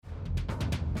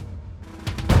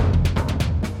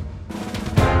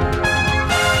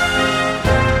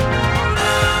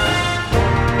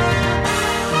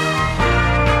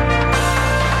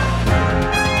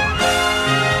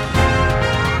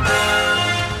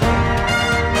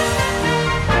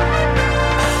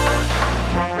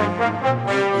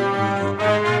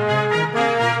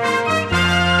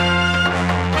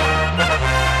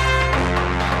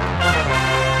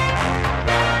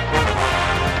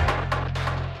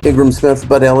Ingram Smith,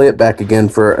 Bud Elliott, back again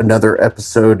for another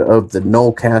episode of the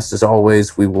Nolecast. As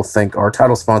always, we will thank our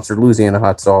title sponsor, Louisiana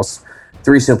Hot Sauce.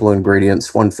 3 simple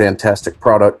ingredients, 1 fantastic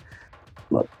product.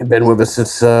 Look, I've been with us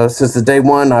since the day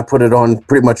one. I put it on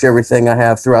pretty much everything I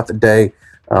have throughout the day.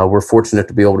 We're fortunate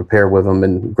to be able to pair with them,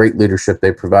 and great leadership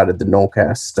they provided the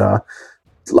Nolecast. A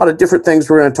lot of different things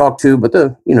we're going to talk to, but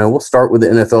we'll start with the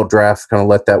NFL draft, kind of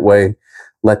let that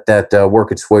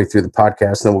work its way through the podcast,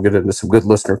 and then we'll get into some good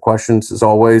listener questions. As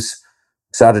always,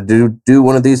 excited to do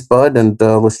one of these, Bud, and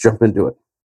let's jump into it.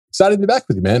 Excited to be back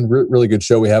with you, man. Really good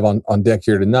show we have on deck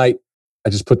here tonight. I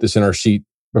just put this in our sheet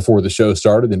before the show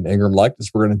started, and Ingram liked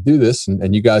us. We're going to do this,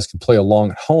 and you guys can play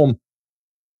along at home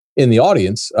in the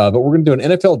audience. But we're going to do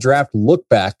an NFL draft look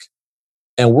back,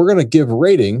 and we're going to give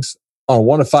ratings on a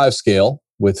 1 to 5 scale,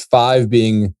 with 5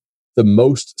 being the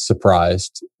most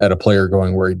surprised at a player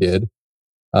going where he did,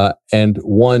 and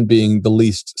 1 being the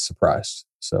least surprised.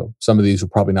 So some of these will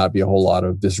probably not be a whole lot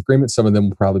of disagreement. Some of them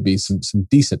will probably be some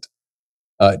decent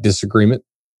disagreement.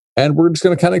 And we're just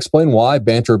going to kind of explain why,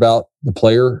 banter about the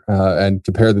player, and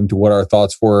compare them to what our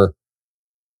thoughts were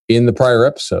in the prior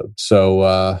episode.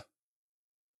 So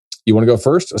you want to go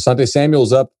first? Asante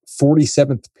Samuel's up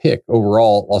 47th pick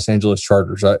overall, Los Angeles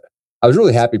Chargers. I was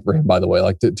really happy for him, by the way,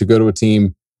 like to go to a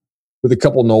team with a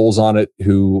couple Noles on it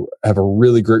who have a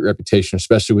really great reputation,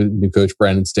 especially with new coach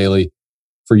Brandon Staley,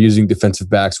 for using defensive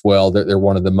backs well. They're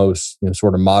one of the most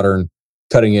sort of modern,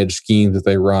 cutting edge schemes that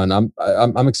they run.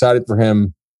 I'm excited for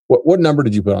him. What number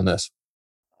did you put on this?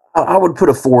 I would put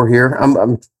a 4 here.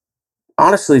 I'm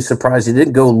honestly surprised he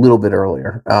didn't go a little bit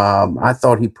earlier. I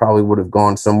thought he probably would have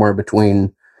gone somewhere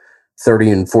between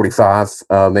 30 and 45,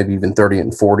 maybe even 30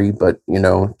 and 40. But,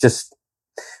 just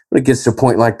when it gets to a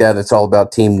point like that, it's all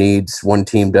about team needs. One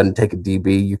team doesn't take a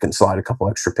DB, you can slide a couple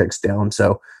extra picks down.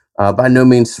 So by no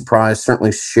means surprised.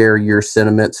 Certainly share your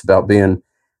sentiments about being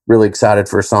really excited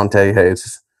for Asante. Hey,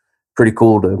 it's pretty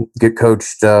cool to get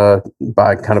coached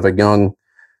by kind of a young,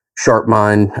 sharp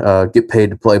mind, get paid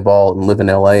to play ball and live in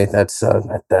LA. That's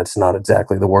not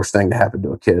exactly the worst thing to happen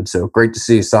to a kid. So great to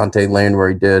see Asante land where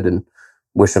he did, and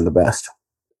wish him the best.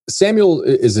 Samuel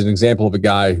is an example of a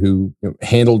guy who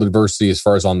handled adversity as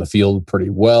far as on the field pretty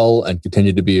well and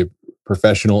continued to be a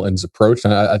professional in his approach.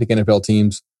 And I think NFL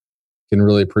teams can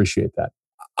really appreciate that.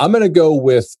 I'm going to go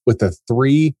with a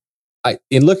 3.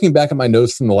 In looking back at my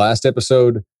notes from the last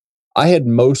episode, I had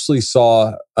mostly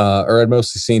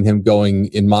seen him going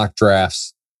in mock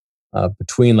drafts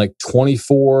between like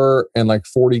 24 and like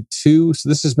 42. So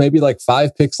this is maybe like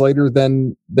 5 picks later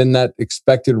than that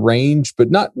expected range,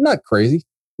 but not crazy.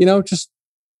 Just,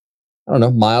 I don't know,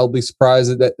 mildly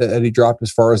surprised that he dropped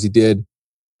as far as he did,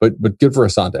 but good for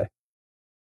Asante.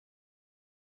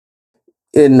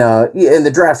 And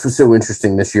the draft was so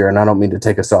interesting this year, and I don't mean to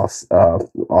take us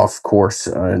off course,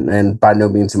 and by no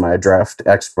means am I a draft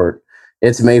expert.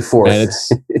 It's May 4th.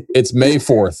 And it's May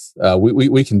 4th.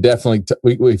 We can definitely,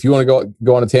 if you want to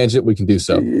go on a tangent, we can do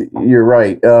so. You're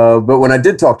right. But when I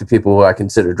did talk to people who I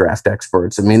consider draft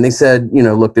experts, I mean, they said,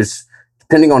 look, there's,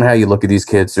 depending on how you look at these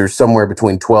kids, there's somewhere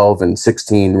between 12 and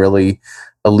 16 really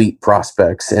elite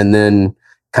prospects. And then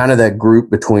kind of that group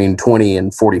between 20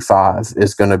 and 45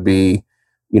 is going to be,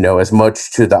 as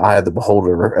much to the eye of the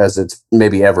beholder as it's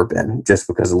maybe ever been, just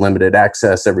because of limited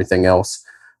access, everything else.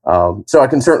 So I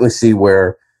can certainly see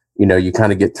where, you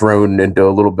kind of get thrown into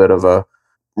a little bit of a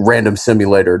random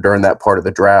simulator during that part of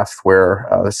the draft where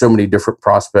there's so many different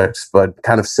prospects, but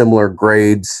kind of similar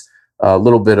grades, a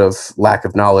little bit of lack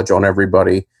of knowledge on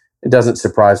everybody. It doesn't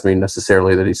surprise me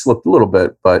necessarily that he slipped a little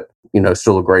bit, but,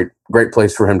 still a great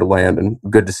place for him to land, and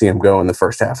good to see him go in the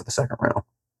first half of the second round.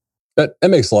 That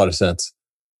makes a lot of sense.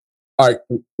 All right.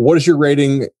 What is your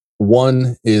rating?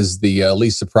 1 is the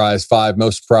least surprised, 5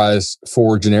 most surprised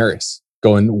for Janarius,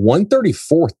 going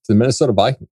 134th to the Minnesota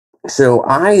Vikings. So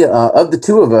I, of the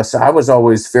two of us, I was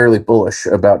always fairly bullish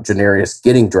about Janarius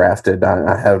getting drafted.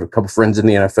 I had a couple friends in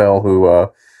the NFL who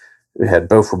had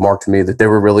both remarked to me that they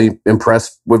were really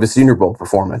impressed with his Senior Bowl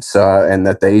performance, and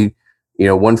that they,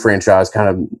 one franchise kind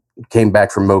of came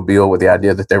back from Mobile with the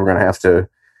idea that they were going to have to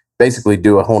basically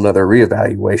do a whole nother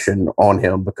reevaluation on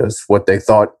him, because what they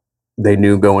thought they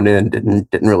knew going in didn't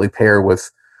really pair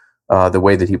with the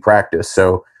way that he practiced.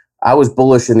 So I was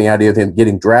bullish in the idea of him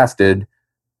getting drafted.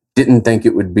 Didn't think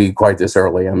it would be quite this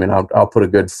early. I mean, I'll put a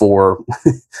good 4,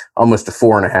 almost a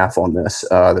 4.5 on this.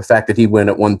 The fact that he went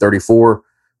at 134,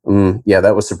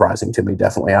 that was surprising to me.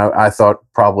 Definitely. I thought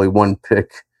probably one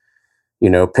pick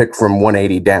from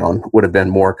 180 down would have been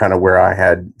more kind of where I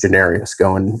had Janarius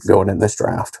going in this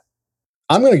draft.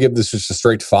 I'm going to give this just a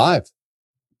straight 5,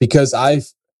 because I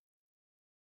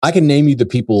can name you the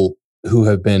people who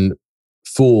have been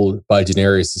fooled by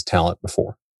Janarius' talent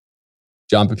before.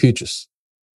 John Papuchis,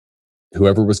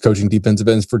 whoever was coaching defensive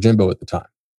ends for Jimbo at the time.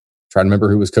 Trying to remember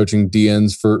who was coaching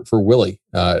DNs for Willie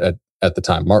at the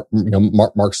time.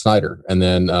 Mark Snyder, and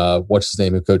then what's his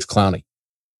name who coached Clowney?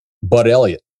 Bud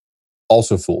Elliott,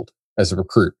 also fooled as a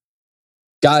recruit.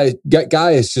 Guy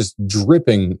is just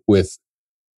dripping with,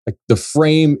 like, the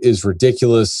frame is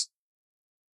ridiculous.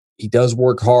 He does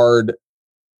work hard.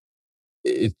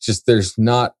 It's just there's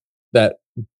not that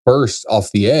burst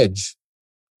off the edge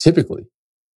typically.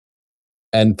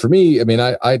 And for me, I mean,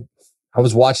 I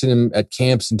was watching him at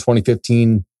camps in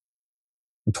 2015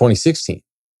 and 2016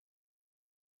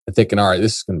 and thinking, all right,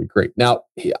 this is going to be great. Now,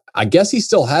 I guess he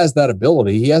still has that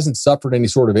ability. He hasn't suffered any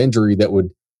sort of injury that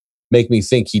would make me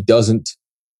think he doesn't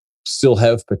still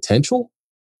have potential.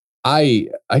 I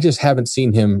just haven't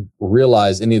seen him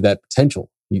realize any of that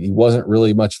potential. He wasn't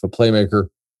really much of a playmaker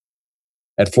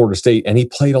at Florida State, and he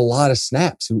played a lot of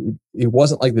snaps. It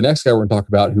wasn't like the next guy we're going to talk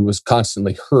about who was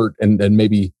constantly hurt and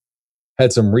maybe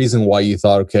had some reason why you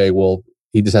thought, okay, well,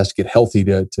 he just has to get healthy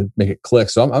to make it click.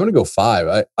 So I'm going to go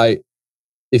 5.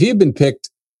 If he had been picked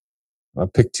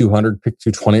 200, pick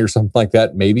 220 or something like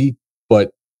that, maybe.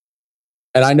 But,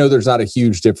 and I know there's not a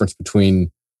huge difference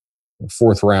between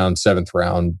 4th round, 7th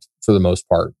round for the most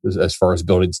part, as far as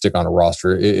ability to stick on a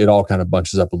roster. It all kind of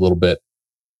bunches up a little bit.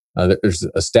 There's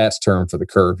a stats term for the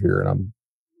curve here, and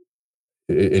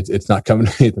it's not coming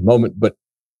to me at the moment. But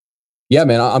yeah,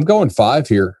 man, I'm going 5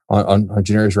 here on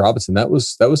Janarius Robinson. That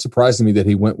was surprising me that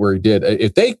he went where he did.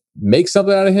 If they make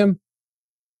something out of him,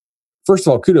 first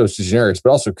of all, kudos to Janarius, but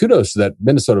also kudos to that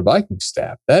Minnesota Vikings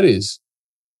staff. That is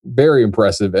very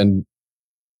impressive. And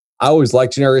I always like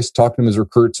Janarius, talking to him as a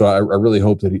recruit, so I really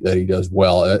hope that he does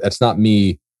well. That's not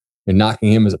me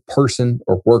knocking him as a person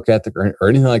or work ethic or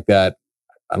anything like that.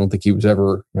 I don't think he was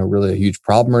ever really a huge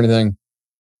problem or anything.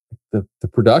 The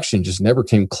production just never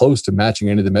came close to matching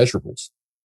any of the measurables.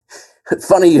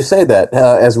 Funny you say that,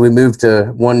 as we move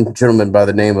to one gentleman by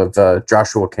the name of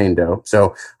Joshua Kando.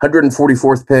 So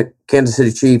 144th pick, Kansas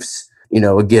City Chiefs.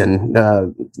 Again,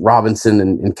 Robinson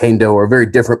and Kando are very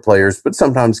different players, but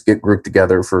sometimes get grouped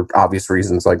together for obvious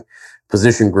reasons like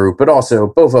position group. But also,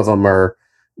 both of them are,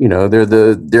 they're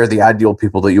the ideal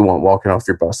people that you want walking off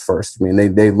your bus first. I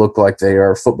mean, they look like they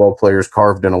are football players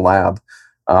carved in a lab.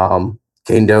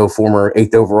 Kando, former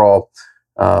 8th overall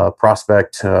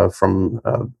prospect from,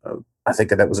 I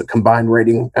think that was a combined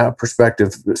rating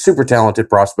perspective, super talented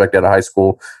prospect out of high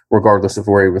school, regardless of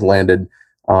where he was landed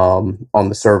on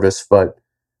the service. But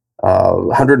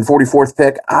 144th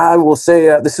pick, I will say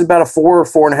this is about a 4 or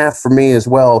 4.5 for me as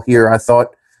well here. I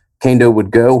thought Kando would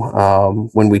go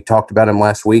when we talked about him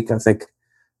last week. I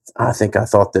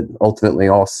thought that ultimately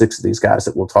all 6 of these guys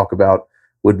that we'll talk about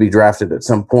would be drafted at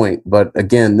some point. But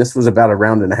again, this was about a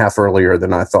round and a half earlier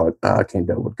than I thought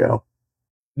Kando would go.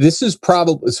 This is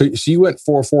probably, so you went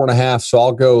 4, 4.5. So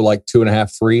I'll go like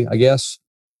 2.5, 3, I guess.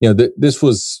 This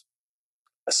was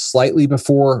slightly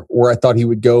before where I thought he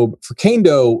would go. But for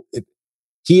Kando,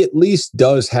 he at least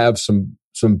does have some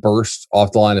bursts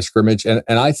off the line of scrimmage. And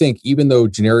I think even though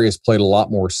Janarius played a lot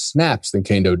more snaps than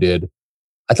Kando did,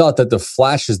 I thought that the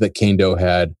flashes that Kando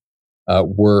had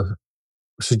were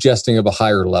suggesting of a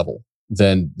higher level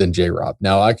than J-Rob.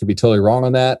 Now, I could be totally wrong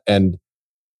on that. And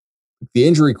the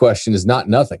injury question is not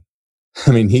nothing.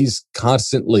 I mean, he's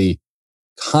constantly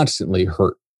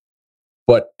hurt.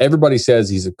 But everybody says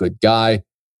he's a good guy.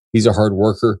 He's a hard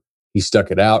worker. He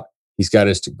stuck it out. He's got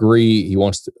his degree. He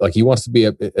wants to be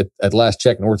at last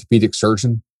check an orthopedic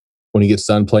surgeon when he gets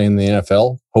done playing in the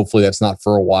NFL. Hopefully that's not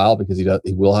for a while because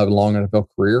he will have a long NFL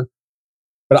career.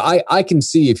 But I can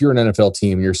see if you're an NFL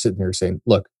team and you're sitting there saying,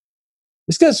 look,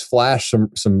 this guy's flashed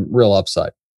some real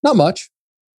upside. Not much,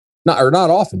 not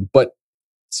often, but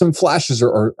some flashes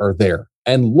are there.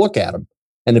 And look at him.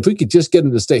 And if we could just get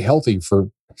him to stay healthy for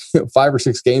 5 or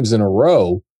 6 games in a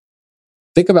row,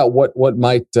 think about what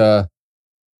might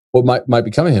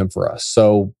become of him for us.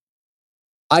 So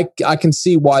I can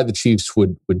see why the Chiefs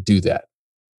would do that.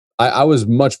 I was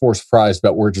much more surprised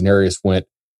about where Janarius went,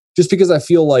 just because I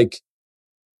feel like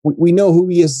we know who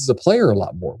he is as a player a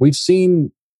lot more. We've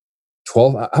seen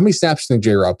 12. How many snaps do you think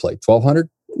J-Rob played? 1,200?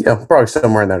 Yeah, probably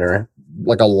somewhere in that area.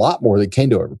 Like a lot more than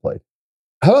Kando ever played.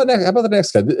 How about the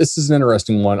next guy? This is an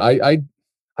interesting one. I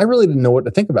really didn't know what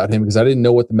to think about him because I didn't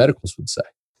know what the medicals would say.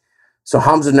 So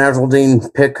Hamza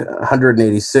Nasruddin, pick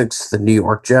 186, the New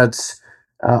York Jets.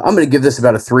 I'm going to give this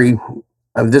about a 3.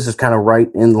 This is kind of right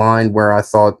in line where I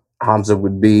thought Hamza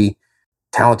would be.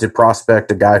 Talented prospect,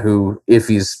 a guy who, if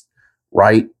he's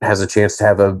right, has a chance to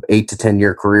have a 8 to 10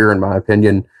 year career, in my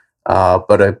opinion.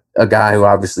 But a guy who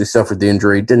obviously suffered the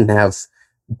injury, didn't have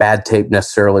bad tape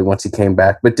necessarily once he came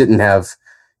back, but didn't have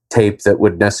tape that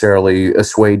would necessarily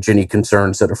assuage any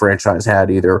concerns that a franchise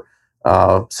had either.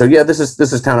 So yeah, this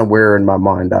is kind of where in my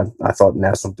mind I thought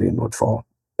National Dean would fall.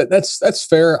 That's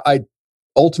fair. I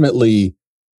ultimately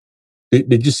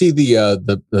did you see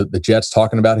the Jets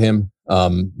talking about him?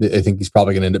 I think he's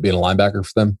probably going to end up being a linebacker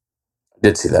for them.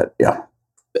 Did see that? Yeah,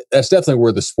 that's definitely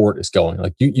where the sport is going.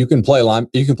 Like you can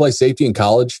play safety in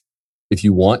college if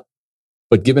you want,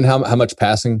 but given how much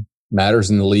passing matters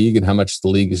in the league and how much the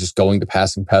league is just going to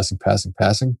passing,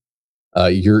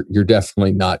 you're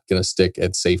definitely not going to stick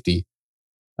at safety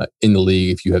in the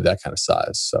league if you have that kind of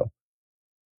size. So,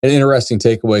 an interesting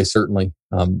takeaway, certainly.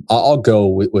 I'll go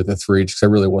with a 3 because I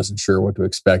really wasn't sure what to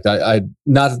expect. I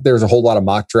not that there's a whole lot of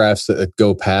mock drafts that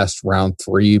go past round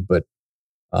 3, but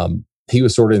he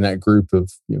was sort of in that group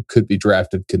of could be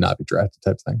drafted, could not be drafted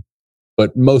type thing.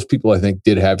 But most people, I think,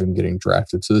 did have him getting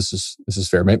drafted. So this is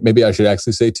fair. Maybe I should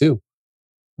actually say 2.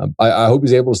 I hope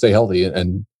he's able to stay healthy,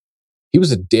 and he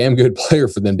was a damn good player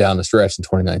for them down the stretch in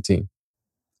 2019.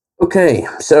 Okay,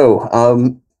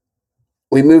 so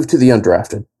we move to the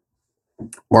undrafted.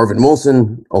 Marvin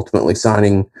Wilson ultimately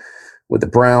signing with the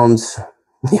Browns.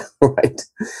 Yeah, right.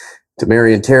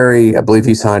 Tamarian Terry, I believe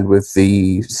he signed with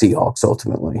the Seahawks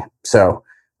ultimately. So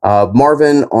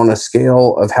Marvin, on a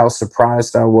scale of how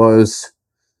surprised I was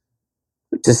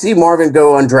to see Marvin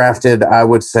go undrafted, I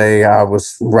would say I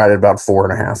was right at about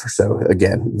 4.5 or so.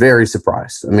 Again, very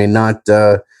surprised. I mean, not.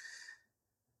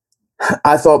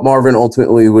 I thought Marvin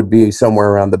ultimately would be somewhere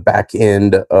around the back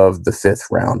end of the 5th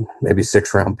round, maybe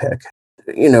 6th round pick.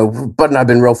 But I've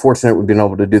been real fortunate with being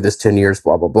able to do this 10 years,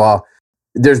 blah, blah, blah.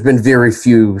 There's been very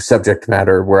few subject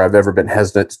matter where I've ever been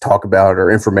hesitant to talk about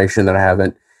or information that I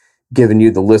haven't given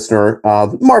you, the listener.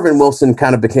 Marvin Wilson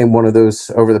kind of became one of those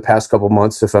over the past couple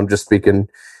months, if I'm just speaking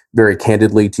very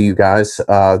candidly to you guys.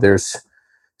 There's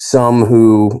some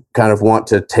who kind of want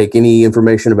to take any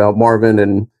information about Marvin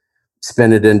and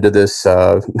spin it into this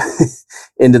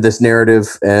into this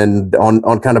narrative and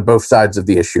on kind of both sides of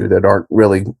the issue that aren't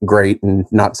really great and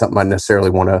not something I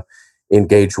necessarily want to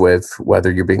engage with.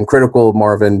 Whether you're being critical of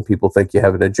Marvin, people think you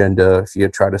have an agenda. If you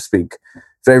try to speak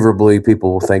favorably,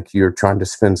 people will think you're trying to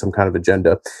spin some kind of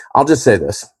agenda. I'll just say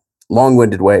this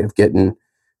long-winded way of getting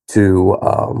to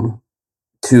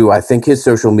I think his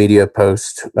social media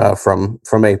post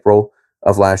from April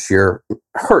of last year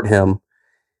hurt him.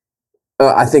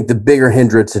 I think the bigger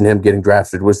hindrance in him getting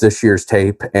drafted was this year's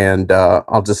tape. And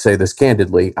I'll just say this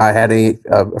candidly. I had a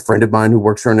friend of mine who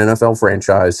works for an NFL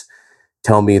franchise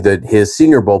tell me that his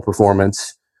Senior Bowl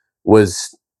performance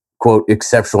was, quote,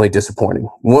 exceptionally disappointing.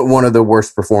 One of the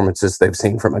worst performances they've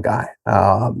seen from a guy.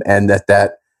 And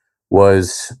that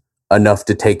was enough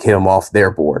to take him off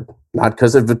their board. Not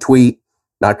because of a tweet,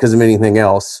 not because of anything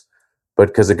else, but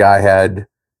because a guy had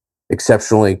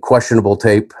exceptionally questionable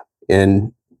tape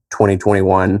in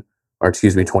 2020,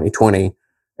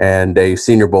 and a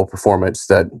Senior Bowl performance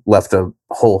that left a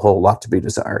whole lot to be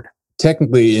desired.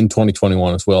 Technically in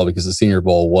 2021 as well, because the Senior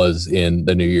Bowl was in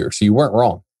the new year. So you weren't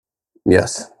wrong.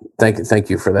 Yes. Thank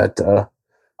you for that.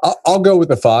 I'll go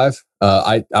with a 5.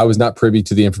 I was not privy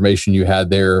to the information you had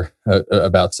there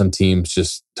about some teams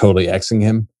just totally Xing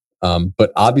him.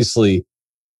 But obviously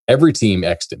every team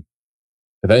X'd him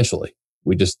eventually.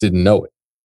 We just didn't know it.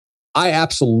 I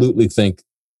absolutely think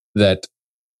that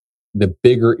the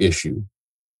bigger issue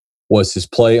was his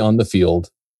play on the field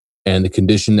and the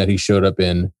condition that he showed up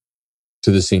in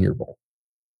to the Senior Bowl.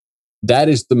 That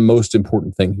is the most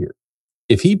important thing here.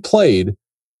 If he played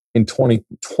in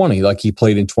 2020 like he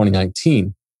played in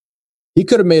 2019, he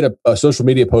could have made a social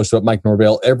media post about Mike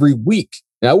Norvell every week.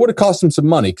 Now, it would have cost him some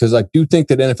money because I do think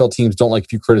that NFL teams don't like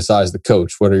if you criticize the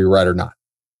coach, whether you're right or not.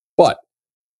 But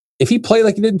if he played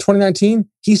like he did in 2019,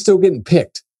 he's still getting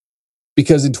picked.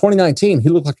 Because in 2019, he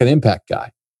looked like an impact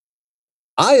guy.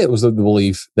 I was of the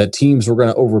belief that teams were going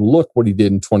to overlook what he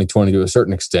did in 2020 to a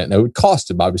certain extent. Now, it would cost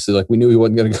him, obviously. Like, we knew he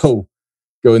wasn't going to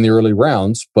go in the early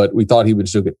rounds, but we thought he would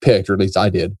still get picked, or at least I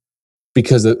did.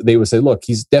 Because they would say, look,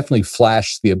 he's definitely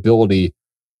flashed the ability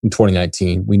in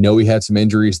 2019. We know he had some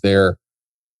injuries there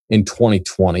in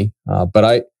 2020.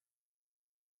 But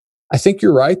I think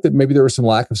you're right that maybe there was some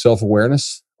lack of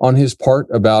self-awareness on his part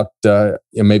about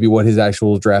maybe what his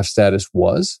actual draft status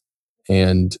was.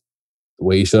 And the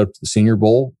way he showed up to the Senior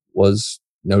Bowl was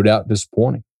no doubt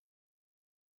disappointing.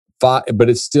 5,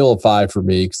 but it's still a 5 for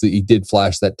me because he did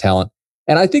flash that talent.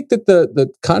 And I think that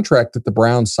the contract that the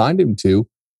Browns signed him to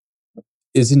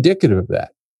is indicative of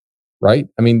that, right?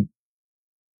 I mean,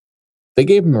 they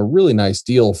gave him a really nice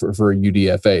deal for a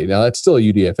UDFA. Now, that's still a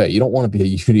UDFA. You don't want to be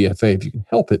a UDFA if you can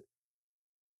help it.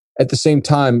 At the same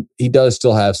time, he does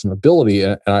still have some ability,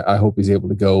 and I hope he's able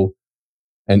to go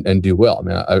and do well. I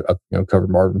mean, I've covered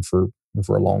Marvin for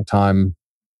a long time,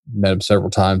 met him several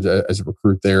times as a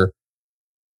recruit there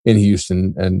in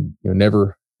Houston, and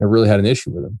never really had an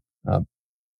issue with him.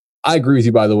 I agree with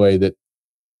you, by the way, that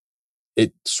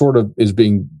it sort of is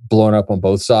being blown up on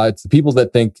both sides. The people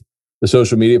that think the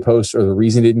social media posts are the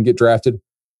reason he didn't get drafted,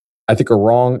 I think are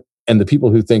wrong. And the people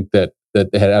who think that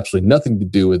it had absolutely nothing to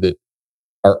do with it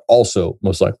are also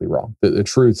most likely wrong. The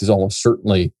truth is almost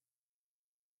certainly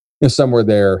somewhere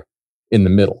there in the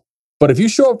middle. But if you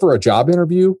show up for a job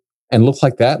interview and look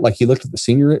like that, like he looked at the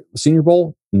Senior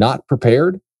Bowl, not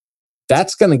prepared,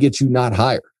 that's going to get you not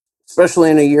hired. Especially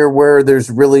in a year where there's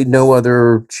really no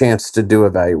other chance to do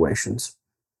evaluations.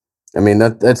 I mean,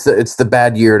 it's the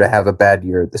bad year to have a bad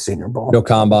year at the Senior Bowl. No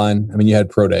combine. I mean, you had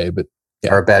pro day, but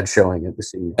or a bad showing at the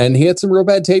Senior Bowl. And he had some real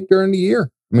bad tape during the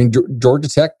year. I mean, Georgia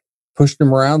Tech pushed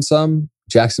him around some.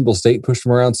 Jacksonville State pushed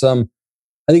him around some.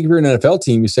 I think if you're an NFL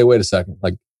team, you say, wait a second,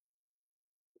 like,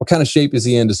 what kind of shape is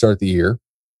he in to start the year?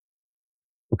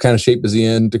 What kind of shape is he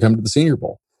in to come to the Senior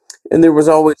Bowl? And there was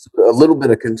always a little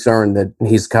bit of concern that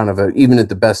he's kind of even at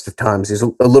the best of times, he's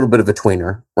a little bit of a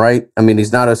tweener, right? I mean,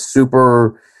 he's not a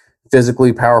super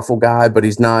physically powerful guy, but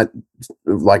he's not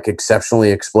like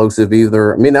exceptionally explosive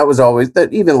either. I mean, that was always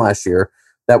that even last year,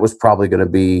 that was probably going to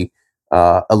be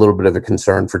a little bit of a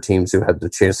concern for teams who had the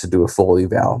chance to do a full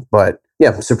eval. But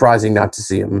yeah, surprising not to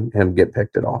see him get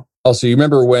picked at all. Also, you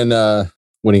remember when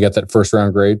he got that first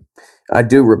round grade? I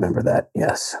do remember that.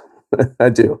 Yes, I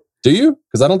do. Do you?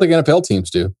 Because I don't think NFL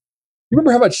teams do. You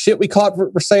remember how much shit we caught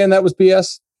for saying that was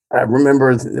BS? I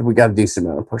remember we got a decent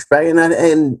amount of pushback, and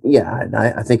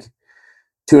I think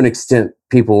to an extent,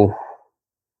 people,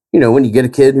 when you get a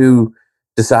kid who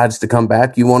decides to come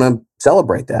back, you want to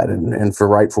celebrate that, and for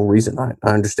rightful reason. I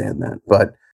understand that,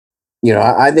 but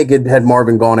I think had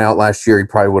Marvin gone out last year, he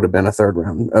probably would have been a third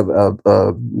round,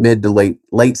 mid to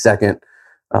late second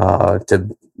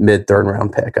to mid third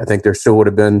round pick. I think there still would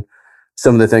have been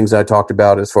some of the things I talked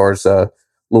about as far as a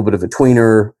little bit of a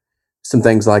tweener, some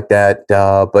things like that.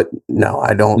 But no,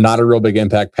 I don't. Not a real big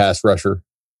impact pass rusher,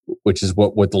 which is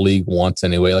what the league wants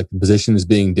anyway. Like the position is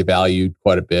being devalued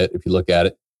quite a bit if you look at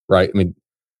it, right? I mean,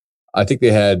 I think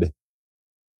they had,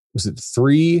 was it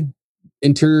 3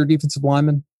 interior defensive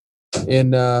linemen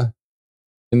in the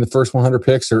first 100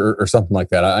 picks or something like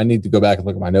that. I need to go back and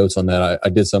look at my notes on that. I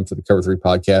did some for the Cover 3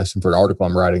 podcast and for an article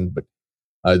I'm writing, but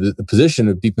the position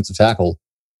of defensive tackle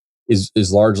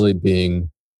is largely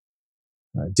being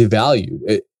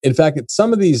devalued. In fact,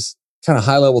 some of these kind of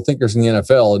high-level thinkers in the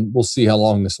NFL, and we'll see how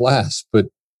long this lasts, but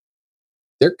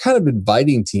they're kind of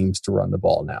inviting teams to run the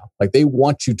ball now. Like they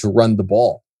want you to run the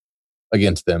ball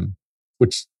against them,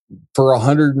 which for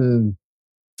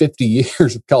 150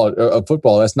 years of college of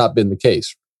football, that's not been the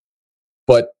case.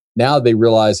 But now they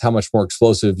realize how much more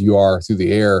explosive you are through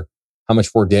the air, how much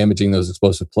more damaging those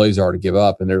explosive plays are to give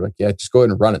up. And they're like, yeah, just go ahead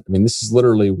and run it. I mean, this is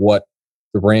literally what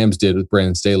the Rams did with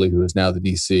Brandon Staley, who is now the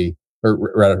DC, or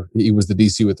rather, he was the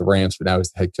DC with the Rams, but now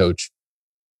he's the head coach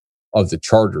of the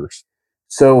Chargers.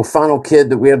 So, final kid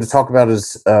that we have to talk about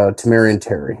is Tamorrion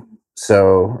Terry.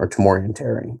 Tamorrion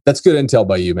Terry. That's good intel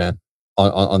by you, man,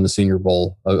 on the Senior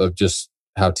Bowl of just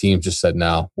how teams just said,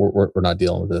 no, we're not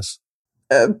dealing with this.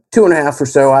 2.5 or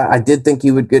so. I did think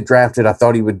he would get drafted. I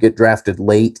thought he would get drafted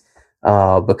late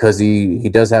because he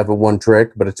does have a one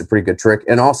trick, but it's a pretty good trick.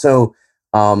 And also,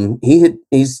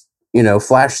 he's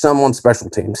flashed some on special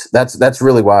teams. That's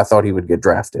really why I thought he would get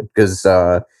drafted, because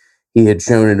he had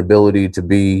shown an ability to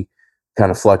be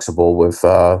kind of flexible with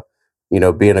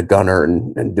being a gunner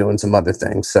and doing some other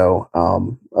things. So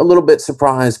a little bit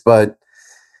surprised, but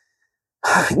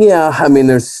yeah, I mean,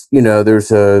 there's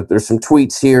some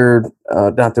tweets here.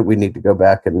 Not that we need to go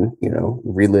back and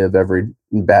relive every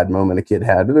bad moment a kid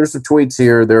had. There's some tweets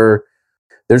here.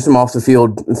 There's some off the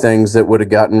field things that would have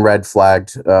gotten red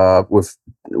flagged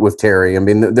with Terry. I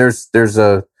mean, there's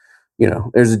a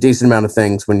decent amount of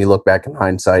things when you look back in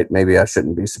hindsight. Maybe I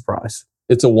shouldn't be surprised.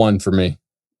 It's a 1 for me.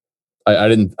 I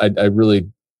really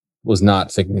was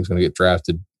not thinking he was going to get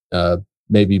drafted.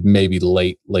 Maybe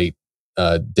late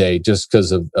day, just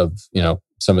because of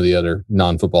some of the other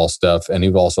non-football stuff. And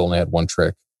he've also only had one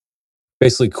trick.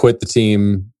 Basically quit the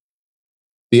team.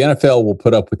 The NFL will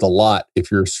put up with a lot if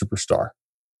you're a superstar.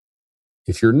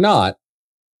 If you're not,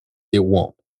 it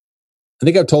won't. I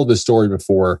think I've told this story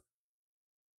before,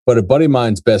 but a buddy of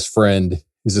mine's best friend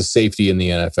is a safety in the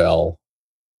NFL.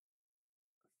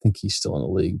 I think he's still in the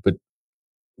league, but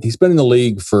he's been in the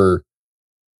league for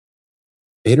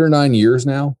 8 or 9 years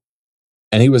now.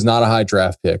 And he was not a high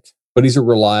draft pick, but he's a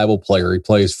reliable player. He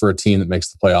plays for a team that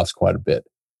makes the playoffs quite a bit.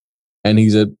 And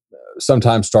he's a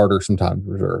sometimes starter, sometimes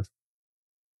reserve.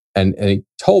 And he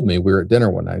told me, we were at dinner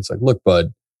one night, he's like, look,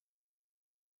 bud,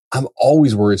 I'm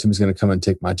always worried somebody's going to come and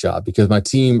take my job because my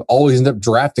team always ends up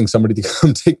drafting somebody to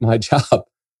come take my job.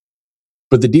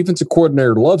 But the defensive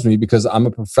coordinator loves me because I'm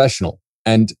a professional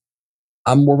and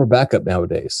I'm more of a backup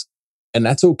nowadays. And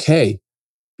that's okay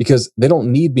because they don't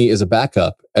need me as a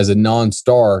backup, as a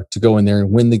non-star to go in there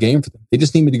and win the game for them. They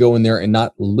just need me to go in there and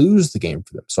not lose the game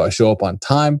for them. So I show up on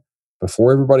time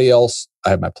before everybody else. I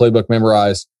have my playbook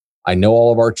memorized. I know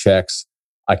all of our checks.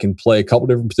 I can play a couple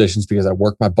different positions because I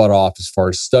work my butt off as far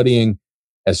as studying,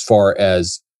 as far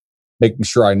as making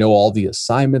sure I know all the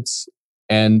assignments.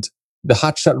 And the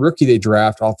hotshot rookie they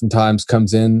draft oftentimes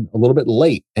comes in a little bit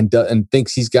late and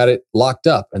thinks he's got it locked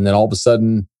up. And then all of a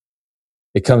sudden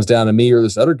it comes down to me or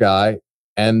this other guy,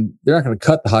 and they're not going to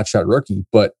cut the hotshot rookie.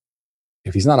 But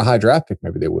if he's not a high draft pick,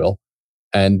 maybe they will.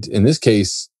 And in this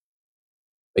case,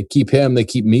 they keep him, they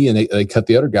keep me, and they cut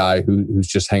the other guy who's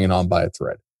just hanging on by a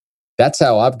thread. That's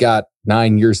how I've got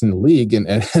 9 years in the league and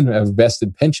a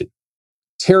vested pension.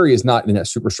 Terry is not in that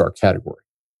superstar category.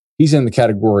 He's in the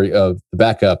category of the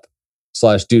backup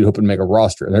 / dude hoping to make a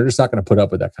roster. And they're just not going to put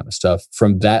up with that kind of stuff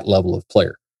from that level of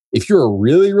player. If you're a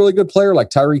really, really good player like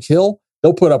Tyreek Hill,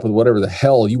 they'll put up with whatever the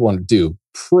hell you want to do,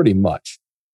 pretty much,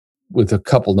 with a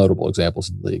couple notable examples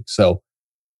in the league. So,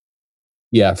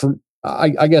 yeah,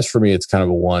 I guess for me, it's kind of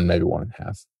a 1, maybe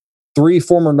 1.5. 3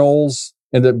 former Noles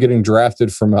ended up getting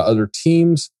drafted from other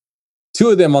teams.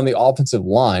 2 of them on the offensive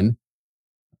line,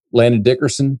 Landon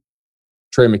Dickerson,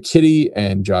 Trey McKitty,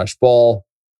 and Josh Ball.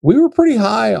 We were pretty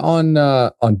high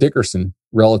on Dickerson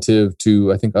relative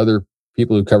to, I think, other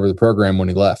people who covered the program when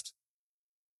he left,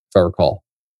 if I recall.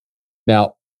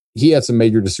 Now, he had some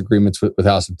major disagreements with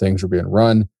how some things were being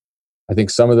run. I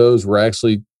think some of those were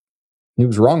actually, he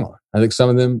was wrong on. I think some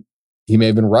of them he may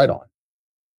have been right on.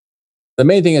 The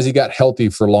main thing is he got healthy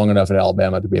for long enough at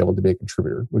Alabama to be able to be a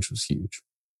contributor, which was huge.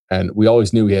 And we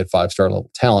always knew he had 5-star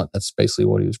level talent. That's basically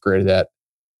what he was graded at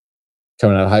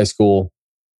coming out of high school.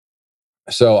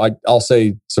 So I'll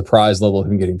say surprise level of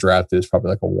him getting drafted is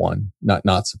probably like a 1,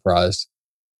 not surprised.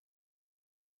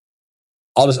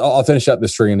 I'll finish out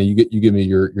this string and then you give me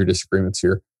your disagreements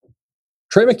here.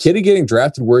 Trey McKitty getting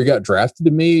drafted where he got drafted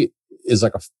to me is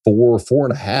like a 4,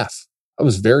 4.5. I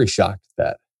was very shocked at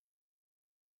that.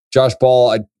 Josh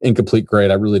Ball, incomplete grade.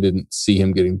 I really didn't see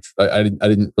him getting. I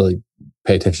didn't really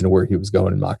pay attention to where he was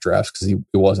going in mock drafts because he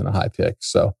wasn't a high pick.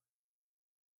 So,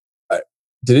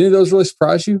 did any of those really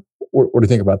surprise you? What do you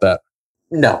think about that?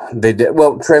 No, they did.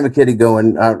 Well, Trey McKitty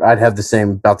going, I'd have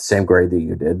about the same grade that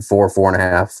you did, 4,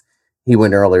 4.5. He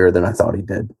went earlier than I thought he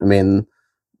did. I mean,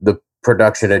 the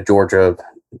production at Georgia,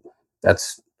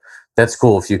 that's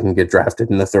cool if you can get drafted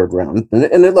in the 3rd round.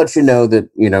 And it lets you know that,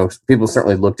 people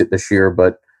certainly looked at this year,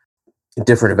 but a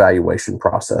different evaluation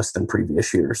process than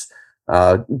previous years.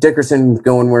 Dickerson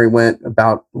going where he went,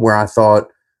 about where I thought.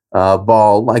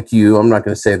 Ball, like you, I'm not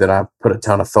going to say that I put a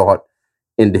ton of thought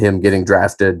into him getting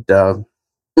drafted. I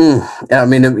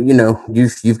mean,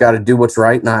 you've got to do what's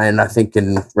right. And I think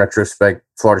in retrospect,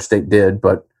 Florida State did,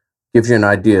 but gives you an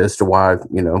idea as to why,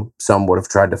 some would have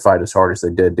tried to fight as hard as they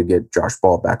did to get Josh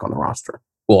Ball back on the roster.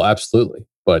 Well, absolutely.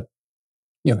 But,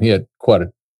 he had quite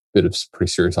a bit of pretty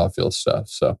serious off-field stuff.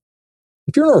 So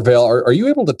if you're Norvell, are you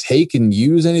able to take and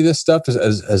use any of this stuff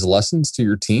as lessons to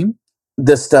your team?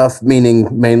 This stuff,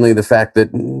 meaning mainly the fact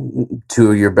that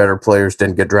 2 of your better players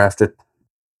didn't get drafted?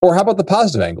 Or how about the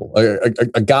positive angle?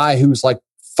 A guy who's like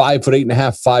 5'8.5",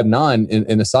 5'9"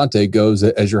 in Asante goes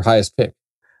as your highest pick.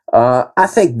 I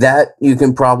think that you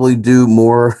can probably do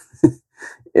more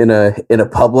in a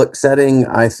public setting.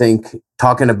 I think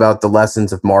talking about the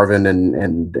lessons of Marvin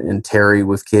and Terry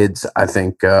with kids, I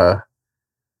think in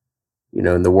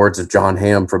the words of John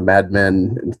Hamm from Mad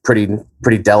Men, pretty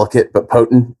delicate but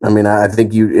potent. I mean, I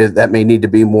think that may need to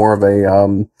be more of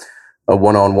a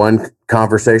one-on-one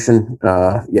conversation.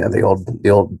 The old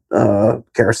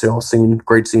carousel scene,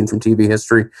 great scene from TV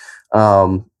history.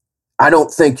 I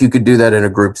don't think you could do that in a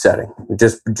group setting,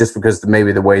 just because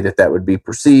maybe the way that would be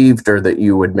perceived, or that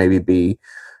you would maybe be,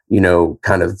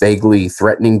 kind of vaguely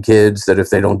threatening kids that if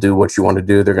they don't do what you want to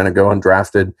do, they're going to go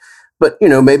undrafted. But,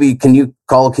 maybe can you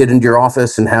call a kid into your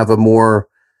office and have a more,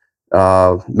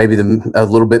 maybe a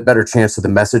little bit better chance of the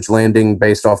message landing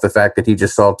based off the fact that he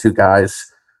just saw 2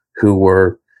 guys who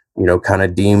were, kind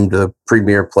of deemed the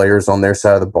premier players on their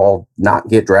side of the ball not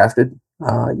get drafted.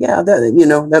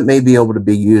 That may be able to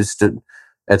be used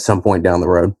at some point down the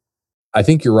road. I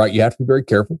think you're right. You have to be very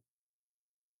careful.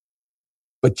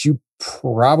 But you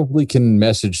probably can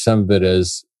message some of it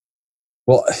as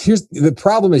Well, here's the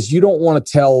problem is you don't want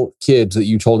to tell kids that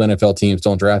you told NFL teams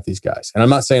don't draft these guys. And I'm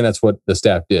not saying that's what the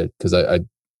staff did because I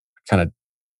kind of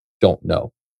don't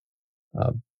know.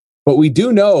 But we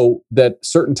do know that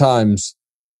certain times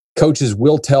coaches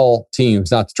will tell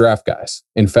teams not to draft guys.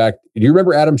 In fact, do you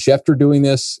remember Adam Schefter doing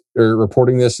this or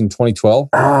reporting this in 2012?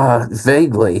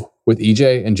 Vaguely. With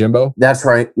EJ and Jimbo? That's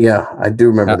right. Yeah, I do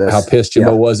remember this. How pissed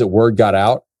Jimbo was that word got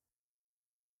out.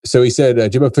 So he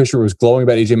said Jimbo Fisher was glowing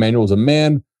about EJ Manuel as a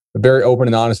man, but very open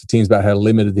and honest with teams about how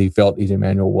limited he felt EJ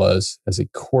Manuel was as a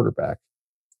quarterback.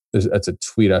 That's a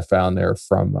tweet I found there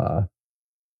from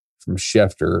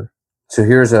Schefter. So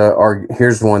here's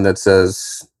one that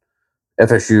says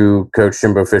FSU coach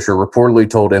Jimbo Fisher reportedly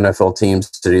told NFL teams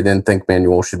that he didn't think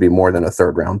Manuel should be more than a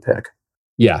third-round pick.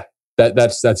 Yeah,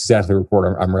 that's exactly the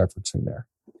report I'm referencing there.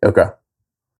 Okay.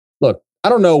 Look, I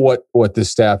don't know what this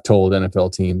staff told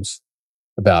NFL teams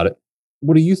about it.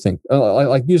 What do you think?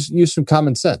 Use some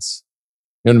common sense.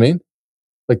 You know what I mean?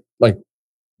 Like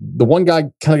the one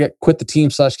guy kind of got quit the team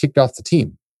 / kicked off the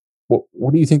team.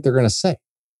 What do you think they're going to say?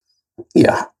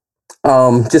 Yeah.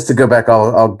 Just to go back,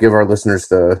 I'll give our listeners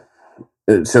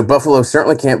so Buffalo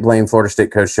certainly can't blame Florida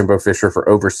State coach Jimbo Fisher for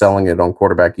overselling it on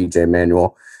quarterback EJ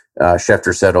Manuel.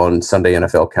 Schefter said on Sunday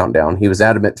NFL Countdown. He was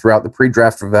adamant throughout the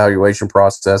pre-draft evaluation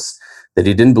process that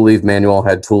he didn't believe Manuel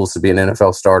had tools to be an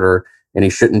NFL starter and he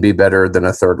shouldn't be better than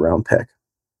a third-round pick.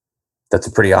 That's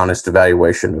a pretty honest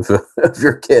evaluation of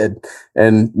your kid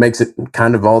and makes it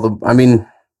kind of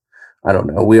I don't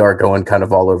know. We are going kind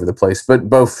of all over the place, but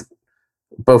both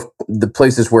the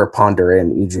places where Ponder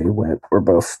and EJ went were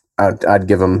both, I'd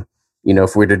give them,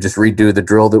 if we were to just redo the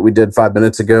drill that we did 5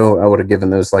 minutes ago, I would have given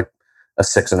those like a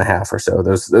 6.5 or so.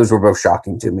 Those were both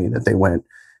shocking to me that they went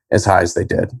as high as they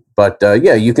did. But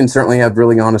yeah, you can certainly have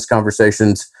really honest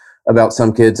conversations about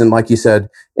some kids. And like you said,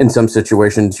 in some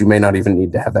situations, you may not even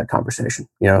need to have that conversation.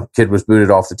 Kid was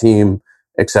booted off the team,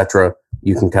 etc.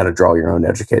 You can kind of draw your own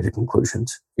educated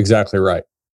conclusions. Exactly right.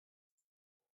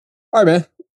 All right, man.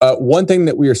 One thing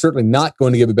that we are certainly not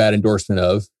going to give a bad endorsement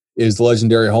of is the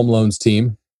legendary home loans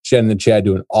team. Shannon and Chad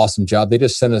do an awesome job. They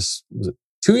just sent us, was it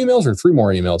 2 emails or 3 more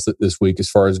emails this week as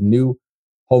far as new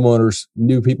homeowners,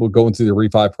 new people going through the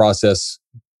refi process,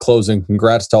 closing.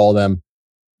 Congrats to all of them.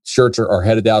 Shirts are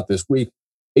headed out this week.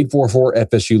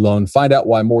 844-FSU loan. Find out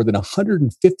why more than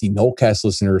 150 Nolecast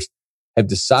listeners have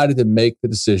decided to make the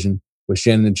decision with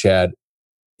Shannon and Chad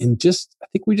in I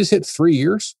think we just hit 3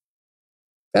 years.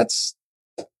 That's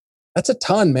a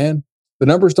ton, man. The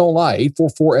numbers don't lie.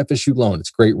 844-FSU loan. It's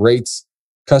great rates,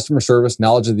 customer service,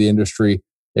 knowledge of the industry.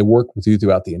 They work with you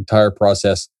throughout the entire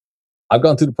process. I've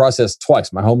gone through the process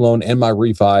twice, my home loan and my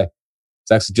refi. I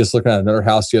was actually just looking at another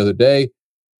house the other day.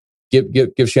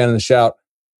 Give Shannon a shout.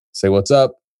 Say, what's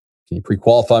up? Can you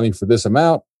pre-qualify me for this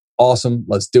amount? Awesome.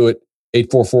 Let's do it.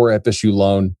 844-FSU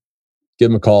loan. Give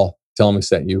them a call. Tell them we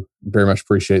sent you. Very much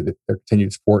appreciate their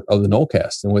continued support of the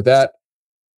Nolecast. And with that,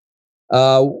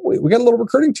 we got a little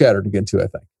recruiting chatter to get into, I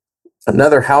think.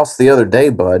 Another house the other day,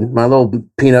 bud. My little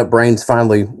peanut brains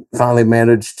finally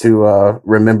managed to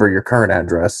remember your current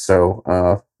address.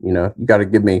 So you got to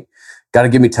give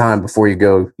me time before you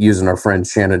go using our friends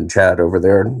Shannon and Chad over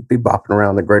there and be bopping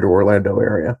around the greater Orlando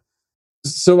area.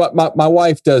 So my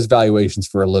wife does valuations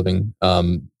for a living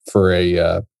for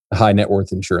a high net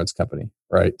worth insurance company,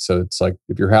 right? So it's like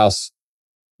if your house,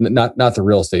 not the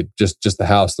real estate, just the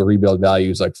house, the rebuild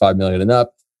value is like $5 million and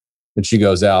up. And she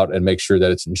goes out and makes sure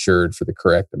that it's insured for the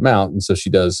correct amount. And so she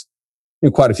does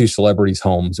quite a few celebrities'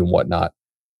 homes and whatnot,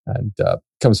 and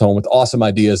comes home with awesome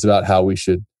ideas about how we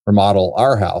should remodel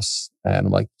our house. And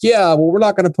I'm like, yeah, well, we're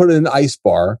not going to put in an ice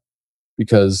bar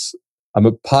because I'm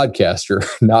a podcaster,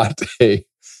 not a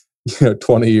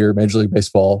 20-year Major League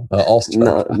Baseball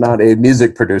all-star. Not a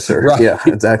music producer. Right. Yeah,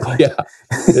 exactly. Yeah,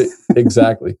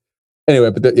 exactly.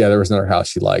 Anyway, but there was another house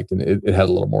she liked, and it had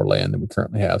a little more land than we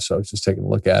currently have. So I was just taking a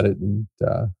look at it, and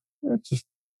it's just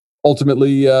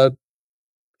ultimately,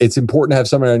 it's important to have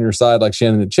somebody on your side like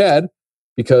Shannon and Chad,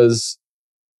 because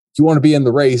you want to be in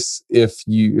the race if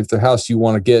the house you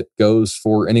want to get goes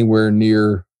for anywhere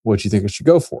near what you think it should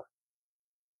go for.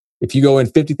 If you go in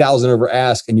 50,000 over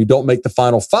ask and you don't make the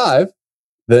final 5,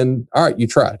 then all right, you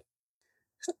tried.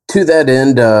 To that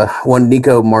end, one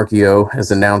Nico Marchio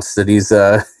has announced that he's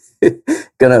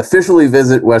going to officially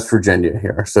visit West Virginia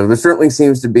here. So there certainly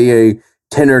seems to be a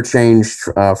tenor change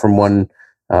from one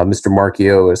Mr.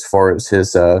 Marchio as far as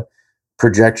his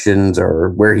projections or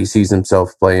where he sees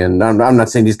himself playing. I'm not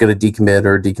saying he's going to decommit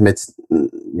or decommits,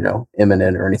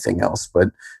 imminent or anything else, but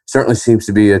certainly seems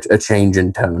to be a change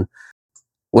in tone.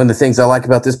 One of the things I like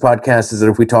about this podcast is that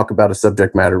if we talk about a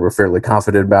subject matter, we're fairly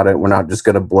confident about it. We're not just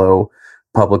going to blow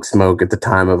public smoke at the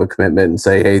time of a commitment and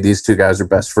say, hey, these two guys are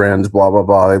best friends, blah, blah,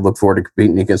 blah. They look forward to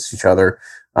competing against each other.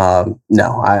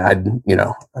 No,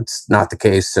 that's not the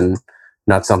case and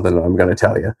not something that I'm going to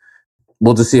tell you.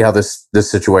 We'll just see how this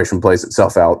situation plays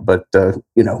itself out. But,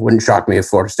 wouldn't shock me if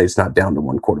Florida State's not down to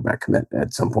one quarterback commit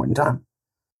at some point in time.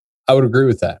 I would agree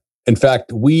with that. In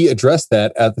fact, we addressed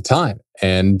that at the time,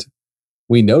 and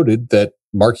we noted that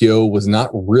Marchio was not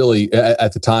really,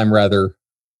 at the time rather,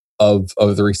 of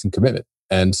the recent commitment.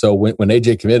 And so when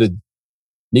AJ committed,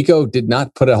 Nico did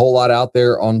not put a whole lot out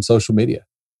there on social media,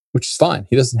 which is fine.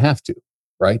 He doesn't have to,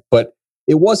 right? But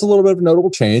it was a little bit of a notable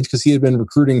change because he had been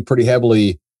recruiting pretty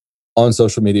heavily on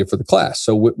social media for the class.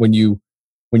 So when you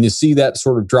see that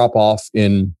sort of drop off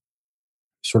in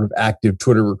sort of active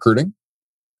Twitter recruiting,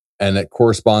 and that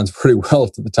corresponds pretty well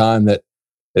to the time that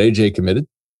AJ committed,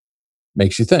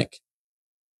 makes you think.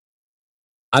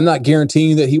 I'm not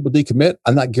guaranteeing that he will decommit.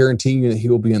 I'm not guaranteeing that he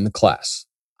will be in the class.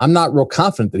 I'm not real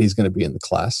confident that he's going to be in the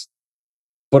class.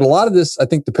 But a lot of this, I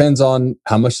think, depends on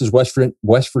how much does West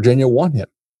Virginia want him.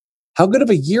 How good of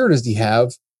a year does he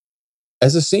have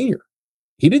as a senior?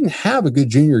 He didn't have a good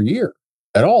junior year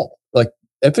at all. Like,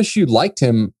 FSU liked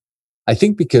him, I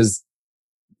think, because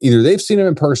either they've seen him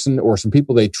in person or some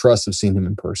people they trust have seen him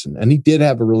in person. And he did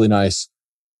have a really nice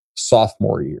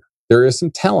sophomore year. There is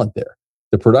some talent there.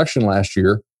 The production last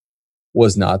year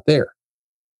was not there.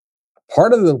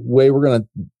 Part of the way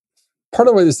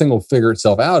this thing will figure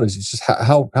itself out is just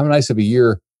how nice of a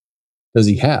year does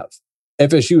he have?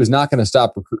 FSU is not going to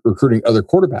stop recruiting other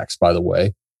quarterbacks, by the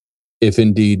way, if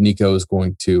indeed Nico is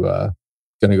going to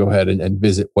go ahead and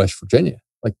visit West Virginia.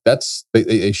 Like,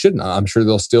 they shouldn't. I'm sure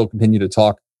they'll still continue to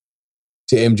talk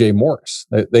to MJ Morris.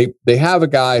 They have a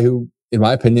guy who, in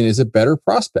my opinion, is a better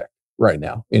prospect right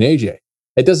now in AJ.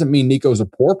 It doesn't mean Nico's a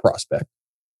poor prospect.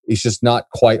 He's just not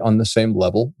quite on the same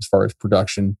level as far as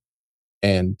production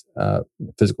and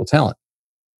physical talent.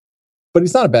 But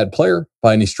he's not a bad player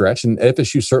by any stretch. And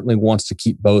FSU certainly wants to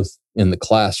keep both in the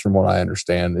class, from what I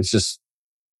understand. It's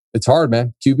hard,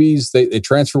 man. QBs, they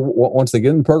transfer once they get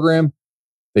in the program.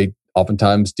 They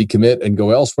oftentimes decommit and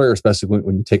go elsewhere, especially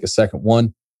when you take a second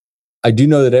one. I do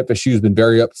know that FSU has been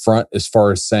very upfront as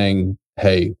far as saying,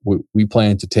 hey, we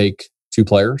plan to take 2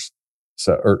 players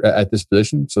or at this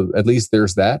position. So at least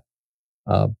there's that.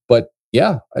 But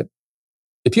yeah,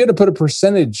 if you had to put a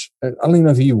percentage, I don't even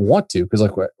know if you want to, because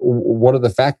like, what are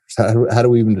the factors? How do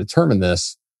we even determine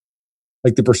this?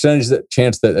 Like the percentage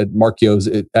chance that at Marchio's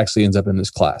it actually ends up in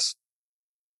this class.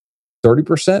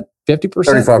 30%, 50%,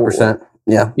 35%.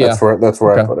 Yeah, that's where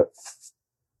okay. I put it.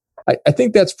 I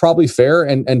think that's probably fair.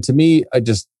 And to me,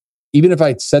 even if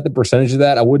I set the percentage of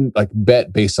that, I wouldn't like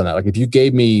bet based on that. Like if you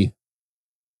gave me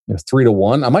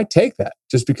 3-1, I might take that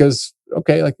just because,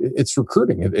 okay, like it's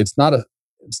recruiting. It's not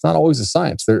always a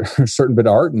science. There's a certain bit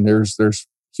of art, and there's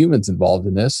humans involved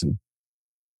in this, and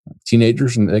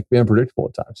teenagers, and they can be unpredictable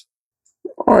at times.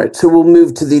 All right, so we'll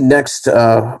move to the next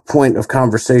point of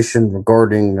conversation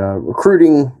regarding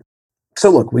recruiting. So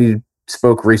look, we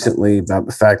spoke recently about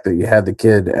the fact that you had the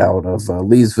kid out of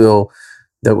Leesville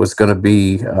that was going to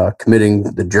be committing,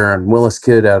 the Jaron Willis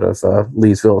kid out of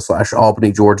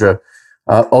Leesville/Albany, Georgia.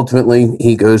 Ultimately,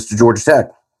 he goes to Georgia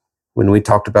Tech. When we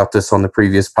talked about this on the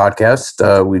previous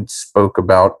podcast, we spoke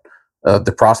about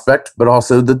the prospect, but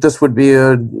also that this would be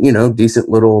a decent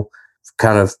little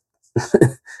kind of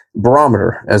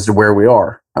barometer as to where we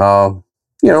are.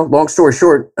 Long story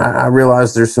short, I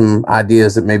realize there's some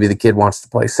ideas that maybe the kid wants to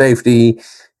play safety.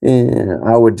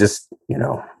 I would just,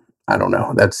 I don't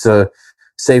know. That's a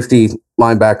safety,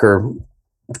 linebacker,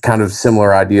 kind of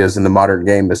similar ideas in the modern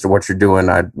game as to what you're doing.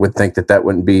 I would think that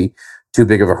wouldn't be too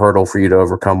big of a hurdle for you to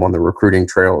overcome on the recruiting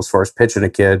trail as far as pitching a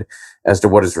kid as to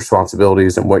what his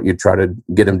responsibilities and what you try to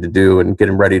get him to do and get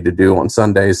him ready to do on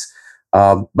Sundays.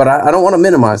 But I don't want to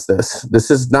minimize this.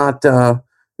 This is not,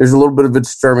 there's a little bit of a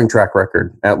disturbing track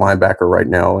record at linebacker right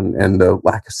now and the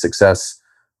lack of success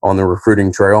on the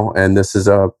recruiting trail. And this is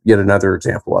yet another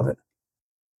example of it.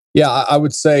 Yeah, I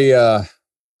would say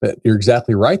that you're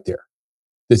exactly right there.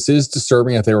 This is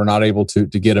disturbing if they were not able to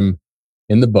get him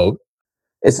in the boat.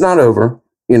 It's not over.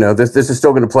 This is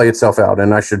still going to play itself out.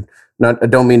 And I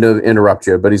don't mean to interrupt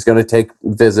you, but he's going to take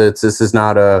visits. This is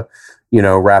not a,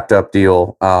 wrapped up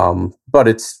deal. But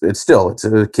it's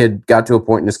a kid got to a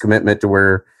point in his commitment to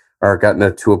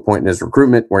a point in his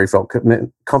recruitment where he felt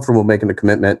comfortable making a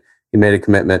commitment. He made a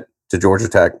commitment to Georgia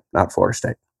Tech, not Florida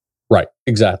State. Right.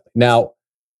 Exactly. Now,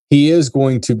 he is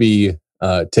going to be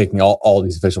taking all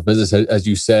these official visits, as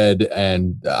you said,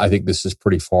 and I think this is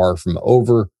pretty far from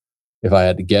over. If I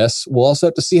had to guess, we'll also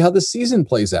have to see how the season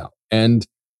plays out. And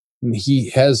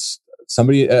he has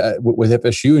somebody with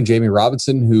FSU and Jamie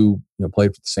Robinson, who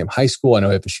played for the same high school. I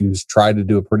know FSU's tried to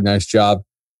do a pretty nice job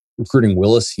recruiting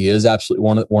Willis. He is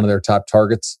absolutely one of their top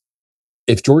targets.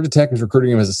 If Georgia Tech is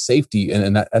recruiting him as a safety,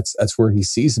 and that's where he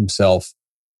sees himself,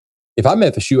 if I'm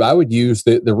FSU, I would use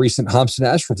the recent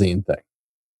Homestead-Ashfordine thing,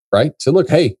 right? So look,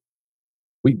 hey,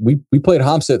 we played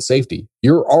Homestead at safety.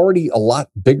 You're already a lot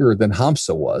bigger than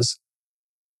Homsa was.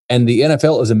 And the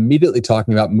NFL is immediately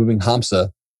talking about moving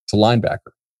Homsa to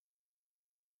linebacker.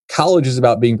 College is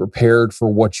about being prepared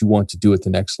for what you want to do at the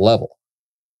next level.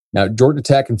 Now, Georgia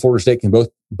Tech and Florida State can both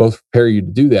prepare you to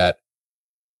do that.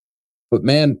 But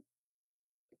man,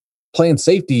 playing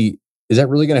safety, is that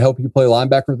really going to help you play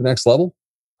linebacker at the next level?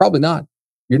 Probably not.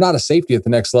 You're not a safety at the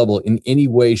next level in any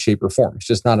way, shape, or form. It's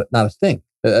just not a thing.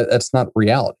 That's not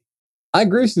reality. I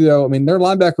agree with you, though. I mean, their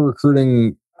linebacker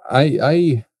recruiting,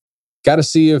 I got to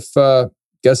see if Marvin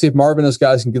and those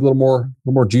guys can get a little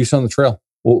more juice on the trail.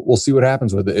 We'll see what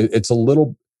happens with it.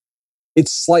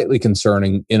 It's slightly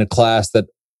concerning in a class that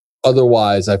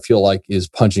otherwise I feel like is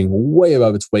punching way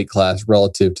above its weight class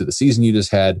relative to the season you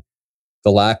just had.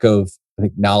 The lack of, I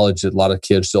think, knowledge that a lot of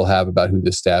kids still have about who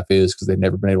this staff is because they've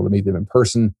never been able to meet them in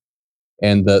person,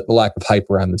 and the lack of hype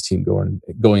around this team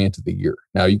going into the year.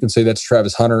 Now, you can say that's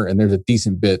Travis Hunter, and there's a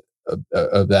decent bit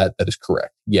of that is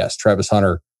correct. Yes, Travis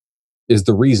Hunter is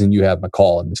the reason you have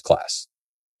McCall in this class.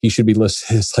 He should be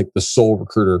listed as like the sole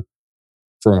recruiter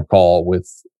for McCall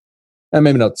and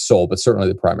maybe not the sole, but certainly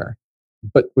the primary.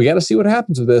 But we got to see what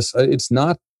happens with this. It's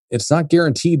not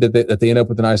guaranteed that they end up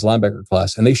with a nice linebacker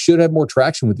class, and they should have more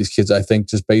traction with these kids. I think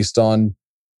just based on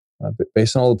all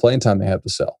the playing time they have to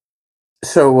sell.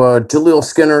 So Jaleel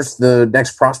Skinner's the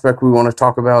next prospect we want to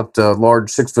talk about.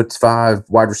 Large 6'5"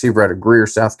 wide receiver out of Greer,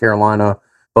 South Carolina.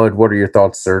 Bud, what are your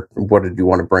thoughts, sir? What did you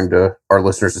want to bring to our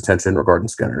listeners' attention regarding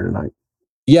Skinner tonight?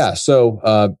 Yeah, so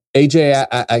AJ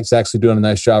is actually doing a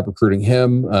nice job recruiting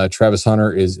him. Travis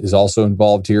Hunter is also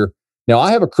involved here. Now,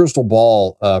 I have a crystal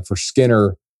ball for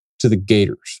Skinner to the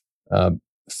Gators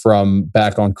from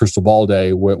back on Crystal Ball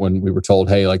Day when we were told,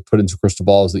 hey, like put in some crystal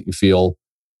balls that you feel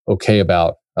okay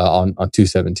about on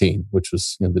 2/17, which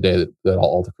was the day that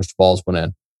all the crystal balls went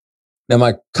in. Now,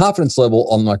 my confidence level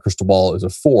on my crystal ball is a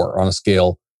 4 on a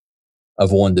scale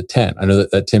of 1 to 10. I know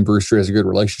that Tim Brewster has a good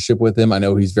relationship with him. I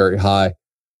know he's very high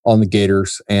on the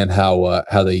Gators and how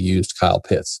they used Kyle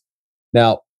Pitts.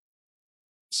 Now,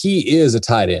 he is a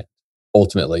tight end,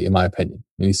 ultimately, in my opinion.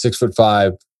 I mean, he's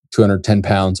 6'5", 210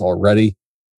 pounds already.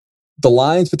 The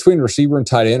lines between receiver and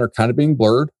tight end are kind of being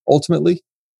blurred, ultimately,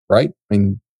 right? I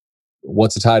mean,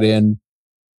 what's a tight end?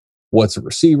 What's a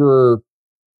receiver?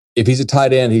 If he's a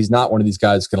tight end, he's not one of these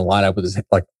guys that's going to line up with his,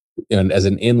 as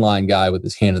an inline guy with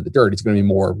his hand in the dirt. He's going to be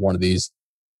more of one of these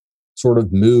sort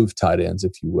of move tight ends,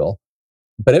 if you will.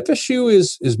 But FSU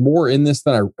is more in this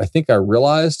than I think I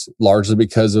realized, largely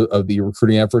because of the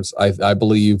recruiting efforts, I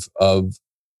believe, of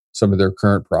some of their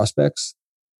current prospects.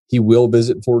 He will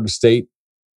visit Florida State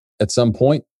at some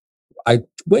point. I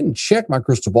went and checked my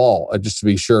crystal ball just to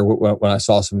be sure when I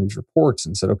saw some of these reports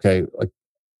and said, okay,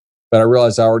 but I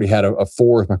realized I already had a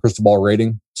 4 with my crystal ball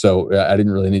rating, so I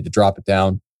didn't really need to drop it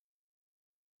down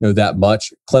that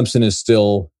much. Clemson is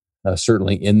still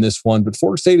certainly in this one, but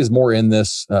Florida State is more in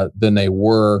this than they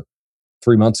were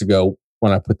 3 months ago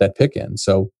when I put that pick in.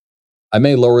 So I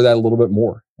may lower that a little bit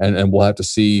more, and we'll have to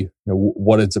see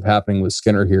what ends up happening with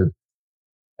Skinner here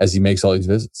as he makes all these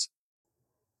visits.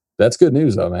 That's good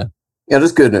news, though, man. Yeah,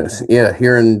 that's good news. Yeah,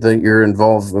 hearing that you're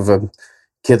involved with a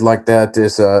kid like that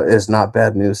is not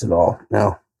bad news at all.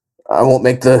 Now, I won't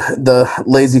make the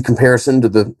lazy comparison to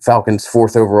the Falcons'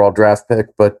 4th overall draft pick,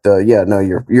 but yeah, no,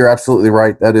 you're absolutely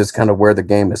right. That is kind of where the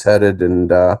game is headed,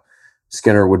 and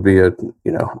Skinner would be a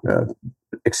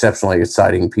exceptionally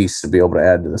exciting piece to be able to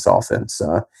add to this offense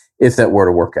if that were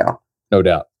to work out. No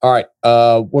doubt. All right,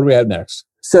 what do we have next?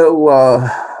 So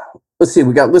let's see.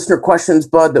 We got listener questions,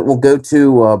 Bud, that we'll go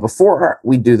to. Before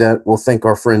we do that, we'll thank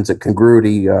our friends at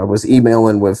Congruity. Was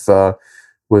emailing with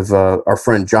our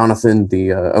friend Jonathan,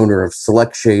 the owner of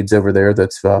Select Shades over there,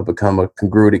 that's become a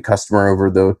Congruity customer over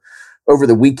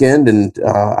the weekend. And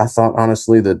I thought,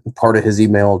 honestly, that part of his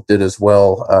email did as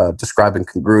well, describing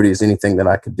Congruity as anything that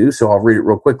I could do. So I'll read it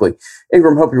real quickly.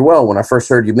 Ingram, hope you're well. When I first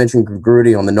heard you mention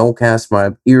Congruity on the Nolecast,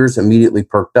 my ears immediately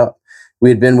perked up. We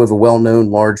had been with a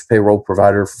well-known large payroll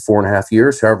provider for 4.5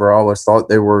 years. However, I always thought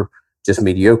they were just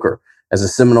mediocre. As a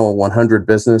Seminole 100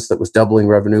 business that was doubling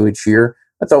revenue each year,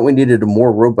 I thought we needed a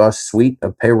more robust suite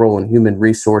of payroll and human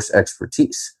resource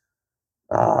expertise.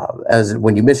 As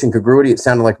when you mentioned Congruity, it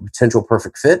sounded like a potential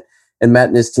perfect fit, and Matt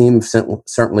and his team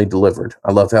certainly delivered.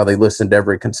 I love how they listened to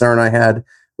every concern I had.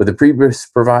 with a previous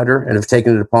provider and have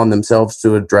taken it upon themselves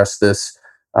to address this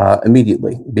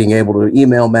immediately. Being able to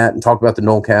email Matt and talk about the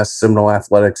Nolecast, Seminole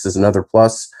Athletics is another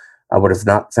plus. I would have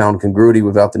not found Congruity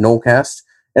without the Nolecast,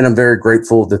 and I'm very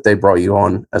grateful that they brought you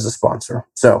on as a sponsor.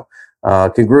 So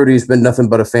Congruity has been nothing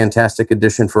but a fantastic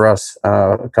addition for us.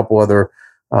 A couple other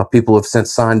people have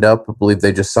since signed up. I believe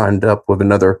they just signed up with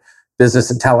another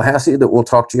business in Tallahassee that we'll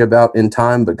talk to you about in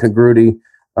time, but Congruity,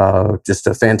 just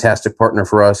a fantastic partner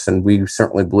for us, and we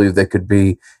certainly believe they could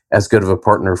be as good of a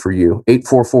partner for you.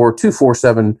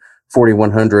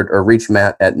 844-247-4100 or reach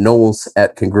Matt at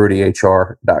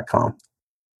knowles@congruityhr.com.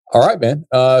 All right, man.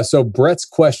 So Brett's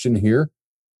question here.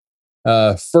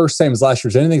 First, same as last year.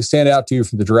 Does anything stand out to you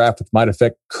from the draft that might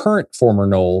affect current former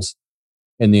Noles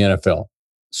in the NFL?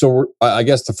 So I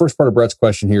guess the first part of Brett's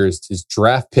question here is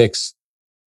draft picks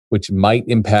which might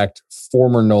impact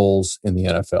former Noles in the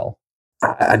NFL.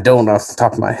 I don't off the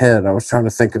top of my head. I was trying to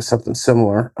think of something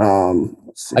similar.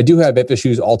 I do have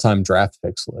FSU's all-time draft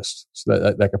picks list, so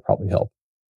that could probably help.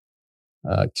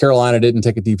 Carolina didn't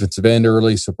take a defensive end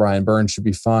early, so Brian Burns should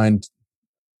be fine.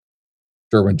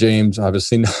 Derwin James,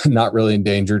 obviously not really in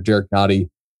danger. Derek Nottie,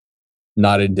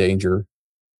 not in danger.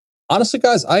 Honestly,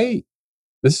 guys,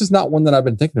 this is not one that I've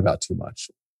been thinking about too much.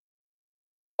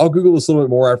 I'll Google this a little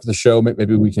bit more after the show.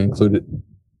 Maybe we can include it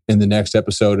in the next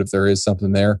episode if there is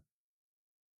something there.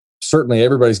 Certainly,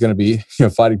 everybody's going to be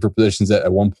fighting for positions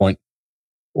at one point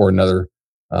or another.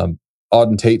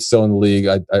 Auden Tate's still in the league.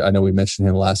 I know we mentioned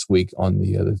him last week on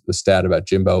the stat about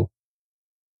Jimbo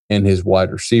and his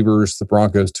wide receivers. The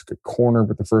Broncos took a corner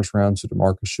with the first round, so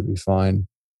DeMarcus should be fine.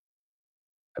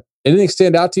 Anything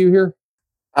stand out to you here?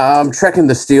 I'm checking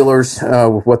the Steelers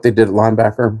with what they did at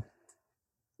linebacker.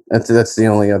 That's the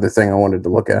only other thing I wanted to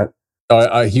look at.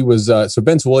 He was so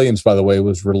Vince Williams, by the way,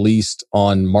 was released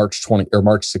on March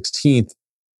 16th,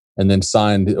 and then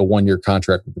signed a 1-year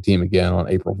contract with the team again on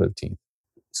April 15th.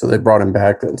 So they brought him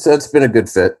back. So it's been a good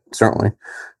fit, certainly.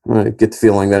 I get the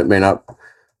feeling that it may not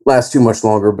last too much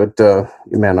longer, but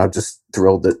man, I'm just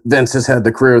thrilled that Vince has had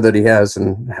the career that he has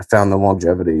and found the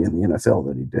longevity in the NFL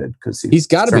that he did, because he's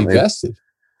got to be vested.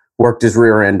 Worked his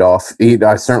rear end off.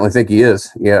 I certainly think he is.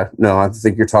 Yeah, no, I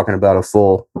think you're talking about a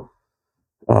full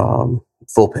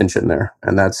pension there,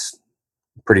 and that's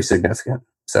pretty significant.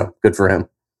 So good for him.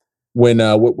 When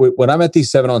I'm at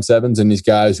these 7-on-7s and these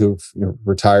guys who have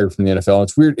retired from the NFL,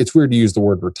 it's weird to use the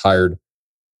word retired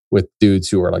with dudes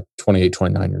who are like 28,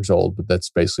 29 years old, but that's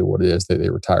basically what it is. They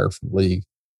retire from the league.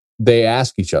 They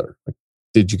ask each other, like,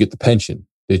 did you get the pension?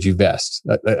 Did you vest?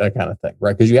 That kind of thing,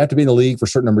 right? Because you have to be in the league for a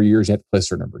certain number of years. You have to play a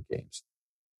certain number of games.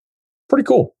 Pretty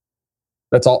cool.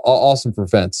 That's all awesome for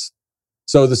Vince.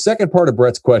 So the second part of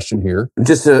Brett's question here.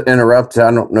 Just to interrupt,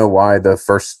 I don't know why the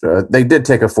first, they did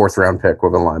take a 4th round pick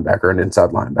with a linebacker, an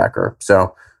inside linebacker.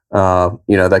 So,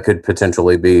 that could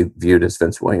potentially be viewed as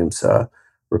Vince Williams'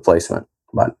 replacement.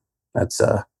 But that's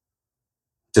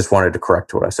just wanted to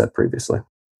correct what I said previously.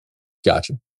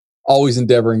 Gotcha. Always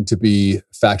endeavoring to be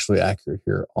factually accurate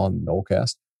here on the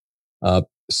Nolecast.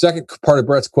 Second part of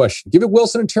Brett's question. Given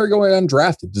Wilson and Terry going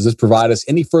undrafted, does this provide us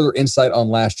any further insight on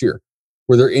last year?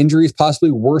 Were their injuries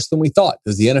possibly worse than we thought?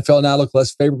 Does the NFL now look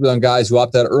less favorably on guys who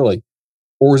opt out early?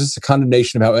 Or is this a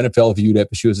condemnation of how NFL viewed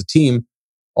FSU as a team,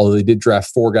 although they did draft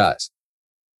 4 guys?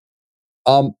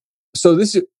 So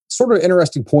this is sort of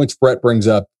interesting points Brett brings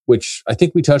up, which I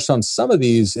think we touched on some of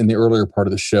these in the earlier part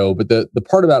of the show, but the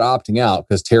part about opting out,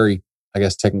 because Terry, I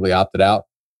guess, technically opted out,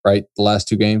 right? The last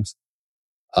 2 games.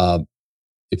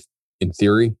 If in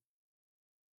theory,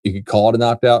 you could call it an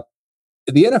opt-out.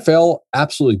 The NFL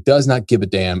absolutely does not give a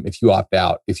damn if you opt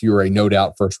out, if you're a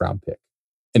no-doubt first-round pick.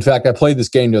 In fact, I played this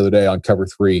game the other day on Cover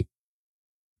 3.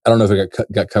 I don't know if it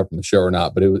got covered from the show or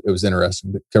not, but it was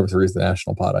interesting. Cover 3 is the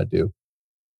national pod I do.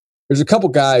 There's a couple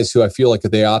guys who I feel like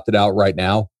if they opted out right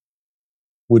now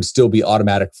would still be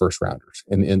automatic first-rounders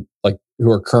and like who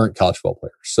are current college football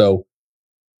players. So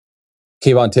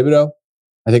Kayvon Thibodeau,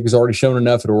 I think, has already shown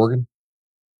enough at Oregon.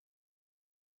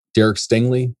 Derek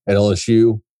Stingley at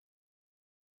LSU.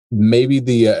 Maybe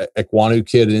the Ekwonu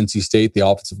kid at NC State, the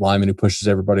offensive lineman who pushes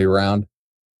everybody around.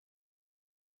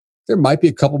 There might be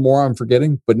a couple more I'm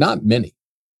forgetting, but not many.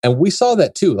 And we saw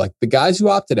that too. Like the guys who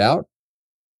opted out,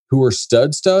 who were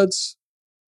studs,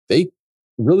 they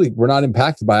really were not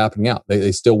impacted by opting out.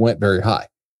 They still went very high.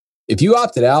 If you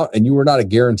opted out and you were not a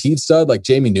guaranteed stud like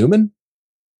Jamie Newman,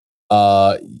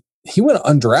 he went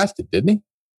undrafted, didn't he?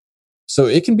 So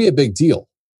it can be a big deal.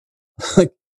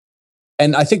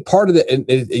 And I think part of it, and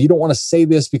you don't want to say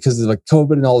this because of like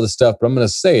COVID and all this stuff, but I'm going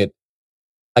to say it.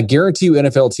 I guarantee you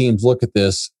NFL teams look at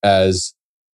this as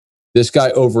this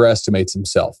guy overestimates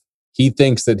himself. he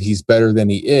thinks that he's better than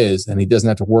he is, and he doesn't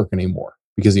have to work anymore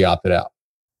because he opted out.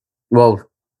 Well,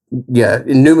 yeah,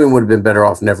 Newman would have been better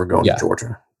off never going to Yeah.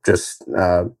 Georgia. Just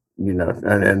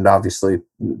and obviously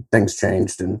things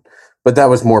changed, but that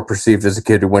was more perceived as a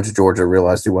kid who went to Georgia,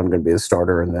 realized he wasn't going to be the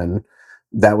starter, and then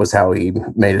that was how he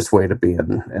made his way to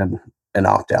being an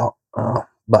opt out.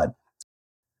 But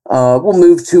we'll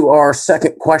move to our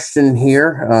second question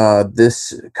here.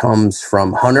 This comes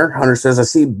from Hunter. Hunter says, I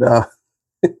see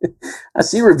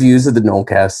reviews of the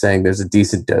Nolecast saying there's a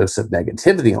decent dose of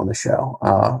negativity on the show.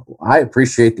 I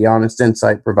appreciate the honest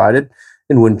insight provided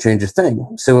and wouldn't change a thing.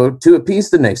 So to appease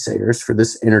the naysayers for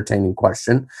this entertaining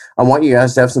question, I want you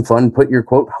guys to have some fun and put your,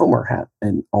 quote, Homer hat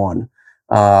on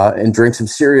and drink some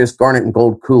serious garnet and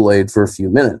gold Kool-Aid for a few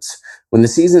minutes. When the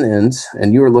season ends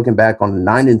and you are looking back on a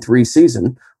 9-3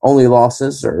 season, only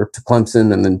losses are to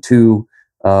Clemson and then 2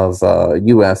 of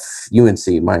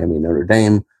UNC, Miami, Notre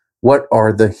Dame. What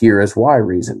are the here is why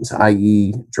reasons,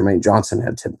 i.e. Jermaine Johnson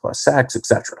had 10 plus sacks,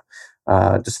 etc.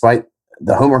 Despite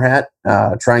the Homer hat,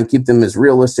 try and keep them as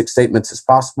realistic statements as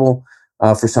possible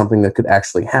for something that could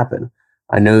actually happen.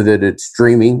 I know that it's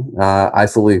dreamy. I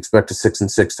fully expect a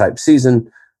 6-6 type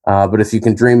season. But if you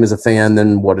can dream as a fan,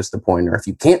 then what is the point? Or if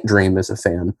you can't dream as a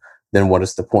fan, then what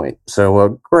is the point? So a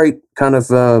great kind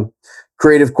of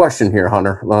creative question here,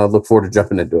 Hunter. Look forward to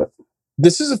jumping into it.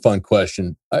 This is a fun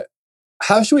question.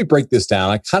 How should we break this down?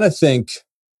 I kind of think,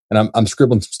 and I'm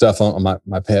scribbling some stuff on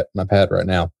my pad right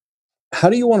now. How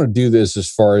do you want to do this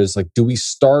as far as like, do we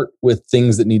start with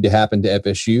things that need to happen to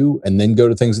FSU and then go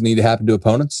to things that need to happen to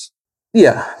opponents?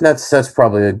 Yeah, that's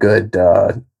probably a good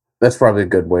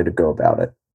way to go about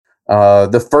it.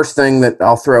 The first thing that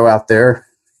I'll throw out there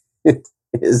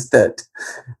is that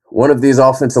one of these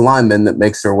offensive linemen that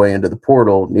makes their way into the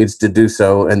portal needs to do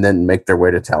so and then make their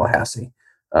way to Tallahassee.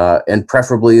 And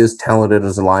preferably as talented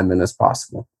as a lineman as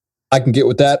possible. I can get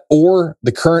with that. Or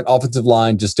the current offensive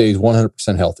line just stays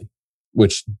 100% healthy,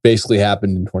 which basically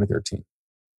happened in 2013.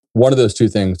 One of those two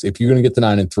things, if you're going to get the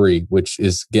 9-3, which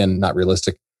is, again, not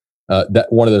realistic, that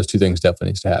one of those two things definitely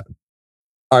needs to happen.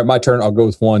 All right, my turn. I'll go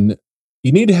with one.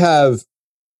 You need to have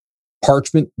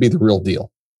Parchment be the real deal.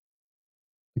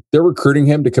 If they're recruiting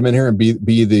him to come in here and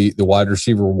be the wide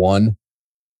receiver one,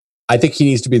 I think he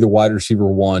needs to be the wide receiver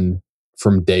one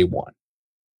from day one.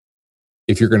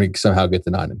 If you're going to somehow get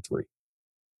the 9-3.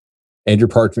 Andrew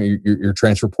Parchment, your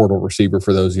transfer portal receiver,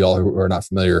 for those of y'all who are not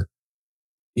familiar,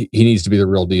 he needs to be the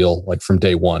real deal, like from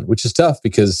day one, which is tough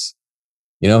because,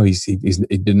 he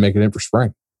didn't make it in for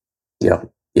spring. Yeah.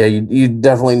 You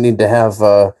definitely need to have,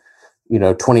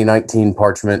 2019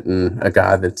 Parchment and a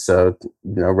guy that's,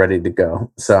 ready to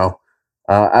go. So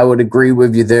I would agree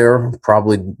with you there.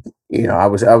 Probably, I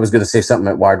was going to say something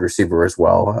at wide receiver as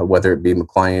well, whether it be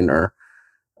McClain or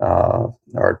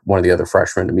one of the other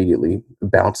freshmen immediately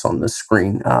bounce on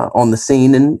the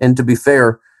scene. And to be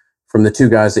fair, from the two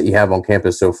guys that you have on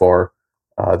campus so far,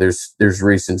 there's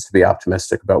reasons to be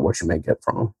optimistic about what you may get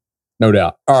from them. No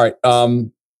doubt. All right. Let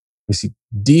me see.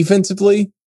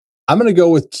 Defensively, I'm going to go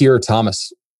with Keir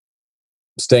Thomas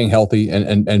staying healthy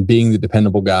and being the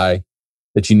dependable guy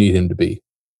that you need him to be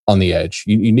on the edge.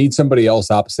 You need somebody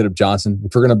else opposite of Johnson.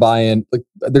 If you're going to buy in,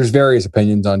 there's various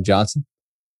opinions on Johnson.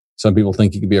 Some people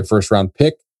think he could be a first-round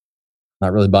pick.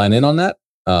 Not really buying in on that.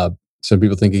 Some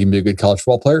people think he can be a good college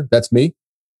football player. That's me.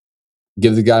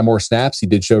 Give the guy more snaps. He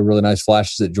did show really nice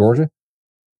flashes at Georgia.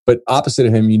 But opposite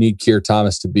of him, you need Keir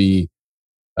Thomas to be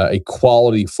a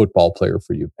quality football player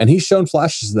for you. And he's shown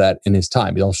flashes of that in his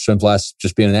time. He's also shown flashes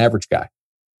just being an average guy.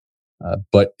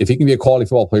 But if he can be a quality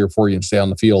football player for you and stay on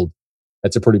the field,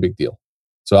 that's a pretty big deal.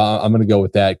 So I'm going to go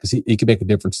with that because he can make a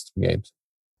difference in games.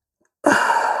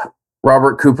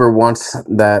 Robert Cooper wants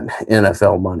that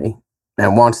NFL money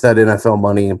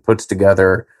and puts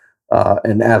together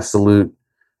an absolute,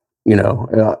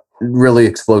 really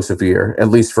explosive year, at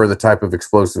least for the type of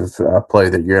explosive play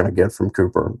that you're going to get from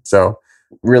Cooper. So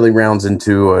really rounds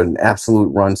into an absolute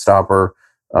run stopper,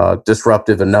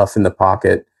 disruptive enough in the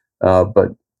pocket,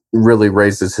 but really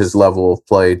raises his level of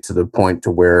play to the point to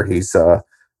where he's,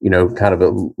 kind of a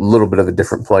little bit of a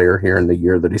different player here in the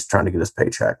year that he's trying to get his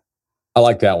paycheck. I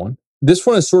like that one. This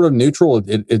one is sort of neutral.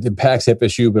 It impacts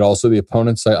FSU, but also the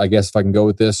opponents. I guess if I can go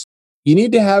with this, you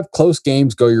need to have close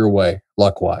games go your way,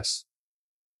 luck-wise.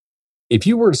 If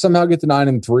you were to somehow get the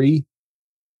 9-3,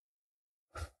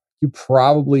 you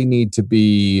probably need to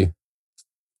be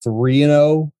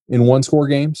 3-0 in one-score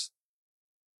games,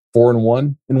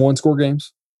 4-1 in one-score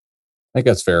games. I think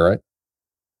that's fair, right?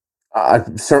 I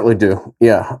certainly do.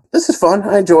 Yeah, this is fun.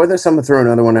 I enjoy this. I'm going to throw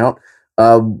another one out.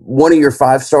 One of your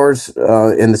 5 stars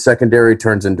in the secondary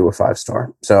turns into a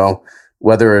 5-star. So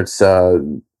whether it's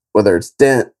whether it's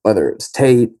Dent, whether it's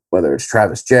Tate, whether it's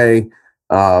Travis J.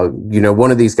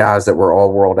 One of these guys that were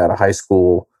all world out of high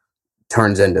school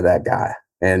turns into that guy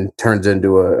and turns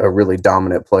into a really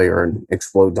dominant player and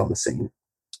explodes on the scene.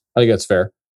 I think that's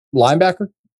fair. Linebacker,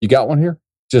 you got one here?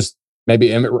 Just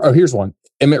maybe Emmett. Oh, here's one.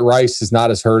 Emmett Rice is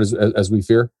not as hurt as we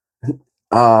fear.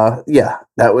 Yeah,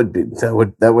 that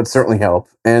would certainly help.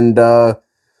 And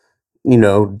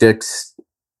Dix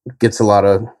gets a lot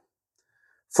of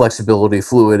flexibility,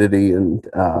 fluidity, and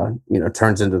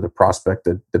turns into the prospect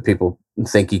that people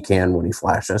think he can when he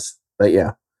flashes. But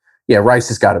yeah, Rice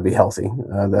has got to be healthy.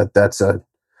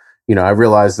 I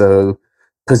realize the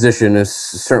position is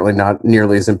certainly not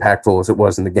nearly as impactful as it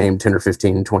was in the game 10 or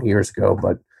 15, 20 years ago.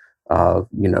 But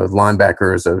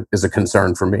linebacker is a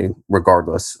concern for me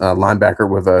regardless. Linebacker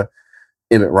with a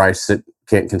Emmett Rice that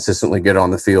can't consistently get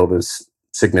on the field is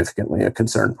significantly a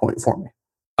concern point for me.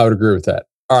 I would agree with that.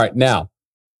 All right, now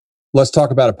let's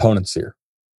talk about opponents here.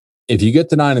 If you get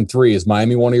to 9-3, is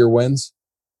Miami one of your wins?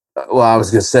 Well, I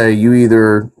was going to say you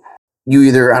either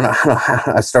I don't know,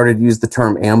 I started to use the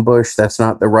term ambush. That's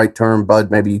not the right term,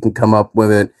 Bud. Maybe you can come up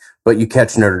with it, but you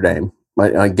catch Notre Dame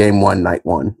on game 1, night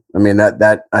 1. I mean,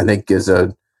 that I think is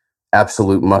a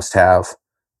absolute must-have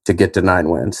to get to 9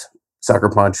 wins. Sucker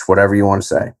punch, whatever you want to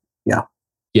say. Yeah.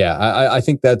 Yeah, I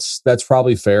think that's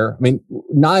probably fair. I mean,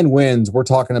 9 wins, we're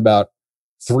talking about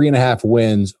 3.5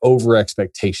 wins over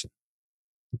expectation.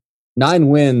 9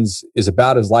 wins is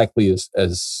about as likely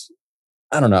as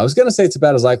I don't know. I was going to say it's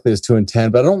about as likely as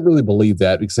 2-10, but I don't really believe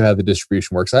that because of how the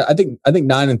distribution works. I think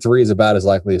 9-3 is about as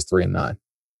likely as 3-9,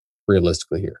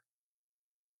 realistically here.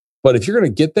 But if you're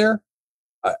going to get there,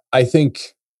 I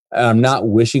think, and I'm not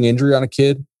wishing injury on a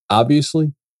kid,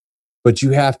 obviously, but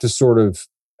you have to sort of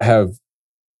have,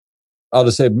 I'll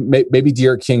just say maybe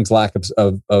De'Aaron King's lack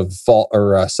of fall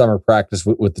or summer practice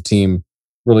with the team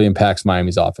really impacts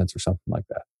Miami's offense or something like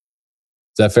that.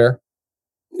 Is that fair?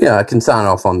 Yeah, I can sign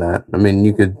off on that. I mean,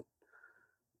 you could,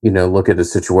 look at a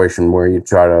situation where you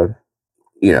try to,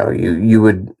 you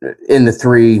would, in the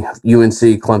 3, UNC,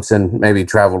 Clemson, maybe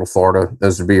travel to Florida.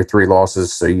 Those would be your 3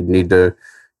 losses. So you'd need to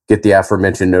get the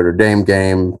aforementioned Notre Dame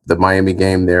game, the Miami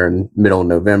game there in middle of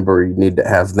November. You need to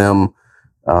have them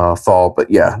fall. But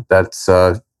yeah, that's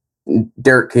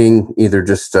Derek King, either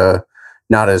just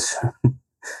not as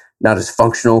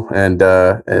functional and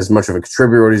as much of a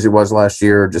contributor as he was last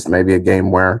year, just maybe a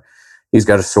game where he's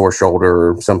got a sore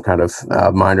shoulder or some kind of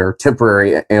minor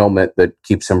temporary ailment that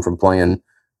keeps him from playing,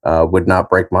 would not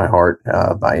break my heart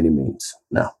by any means.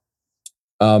 No.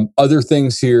 Other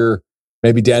things here,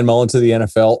 maybe Dan Mullen to the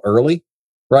NFL early,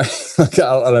 right? Like,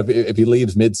 I don't know if he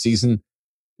leaves mid-season,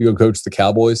 you go coach the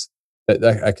Cowboys.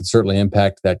 That could certainly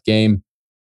impact that game.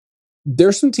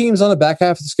 There's some teams on the back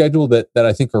half of the schedule that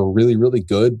I think are really, really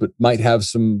good, but might have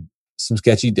some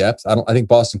sketchy depth. I think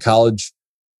Boston College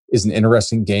is an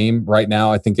interesting game right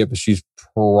now. I think FSU's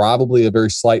probably a very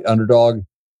slight underdog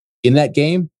in that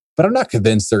game, but I'm not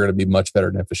convinced they're going to be much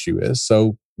better than FSU is.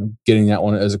 So getting that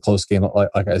one as a close game,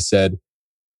 like I said.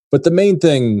 But the main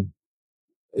thing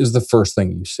is the first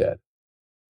thing you said.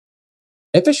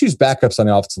 FSU's backups on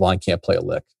the offensive line can't play a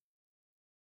lick,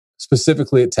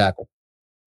 specifically at tackle.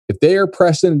 If they are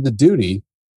pressed into duty,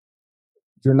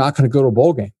 you're not going to go to a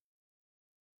bowl game.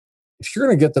 If you're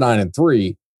going to get the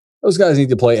 9-3, those guys need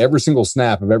to play every single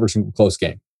snap of every single close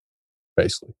game,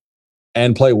 basically,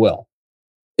 and play well.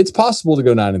 It's possible to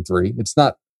go 9-3. It's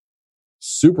not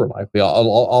super likely.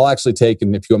 I'll actually take,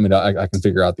 and if you want me to, I can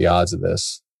figure out the odds of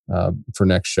this for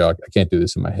next show. I can't do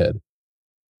this in my head.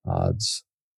 Odds.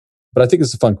 But I think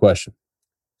it's a fun question.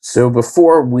 So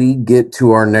before we get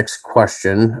to our next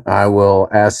question, I will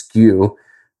ask you,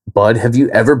 Bud, have you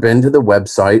ever been to the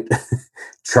website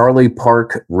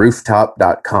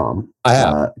charlieparkrooftop.com? I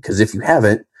have. Because if you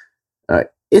haven't,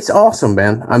 it's awesome,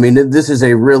 man. I mean, this is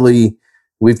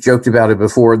we've joked about it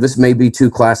before. This may be too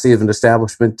classy of an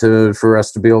establishment for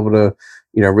us to be able to,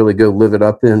 really go live it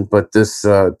up in. But this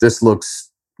looks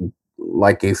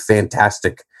like a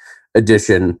fantastic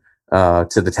addition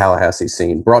to the Tallahassee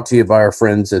scene. Brought to you by our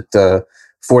friends at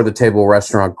For the Table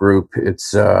Restaurant Group.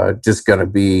 It's just going to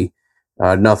be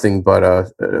nothing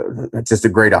but just a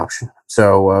great option.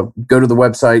 So go to the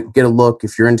website, get a look.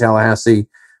 If you're in Tallahassee,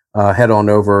 head on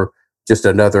over. Just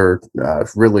another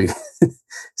really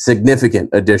significant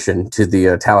addition to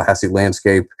the Tallahassee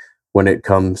landscape when it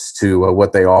comes to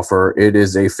what they offer. It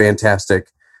is a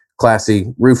fantastic,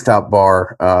 classy rooftop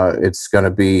bar. It's going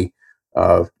to be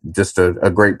just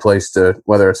a great place to,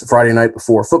 whether it's a Friday night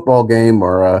before a football game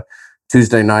or a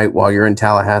Tuesday night while you're in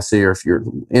Tallahassee, or if you're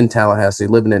in Tallahassee,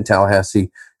 living in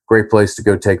Tallahassee, great place to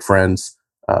go take friends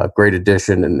great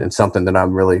addition and something that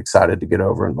I'm really excited to get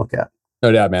over and look at.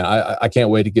 No doubt, man. I can't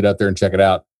wait to get up there and check it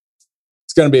out.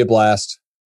 It's going to be a blast.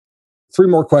 3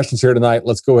 more questions here tonight.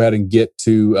 Let's go ahead and get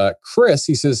to Chris.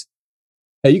 He says,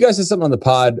 hey, you guys did something on the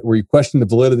pod where you questioned the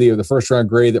validity of the first-round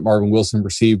grade that Marvin Wilson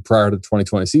received prior to the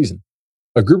 2020 season.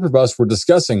 A group of us were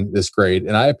discussing this grade,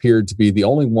 and I appeared to be the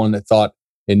only one that thought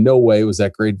in no way was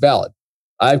that grade valid.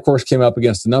 I, of course, came up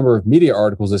against a number of media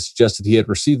articles that suggested he had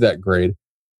received that grade.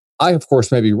 I, of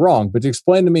course, may be wrong, but to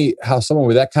explain to me how someone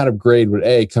with that kind of grade would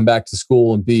A, come back to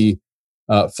school and B,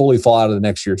 fully fall out of the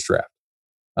next year's draft.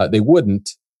 They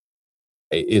wouldn't.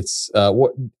 It's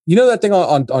what you know, that thing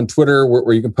on Twitter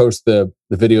where you can post the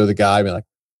video of the guy being like,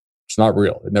 it's not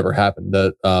real. It never happened.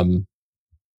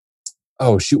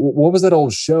 Oh shoot, what was that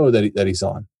old show that he's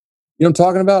on? You know what I'm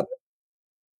talking about?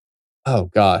 Oh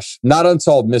gosh, Not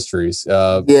Unsolved Mysteries.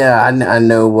 Yeah, I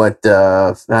know what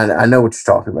I know what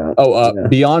you're talking about. Yeah.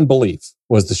 Beyond Belief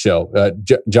was the show.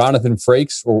 Jonathan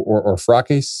Frakes or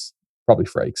Frakes, probably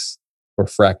Frakes or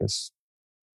Fracas.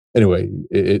 Anyway,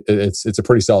 it's a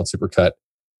pretty solid supercut.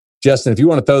 Justin, if you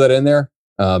want to throw that in there,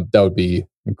 that would be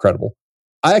incredible.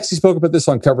 I actually spoke about this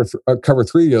on cover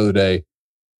 3 the other day.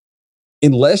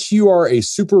 Unless you are a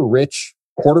super rich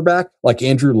quarterback like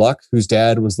Andrew Luck, whose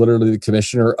dad was literally the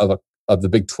commissioner of the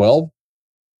Big 12,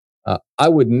 I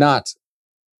would not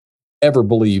ever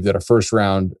believe that a first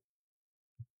round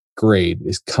grade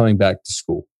is coming back to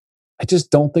school. I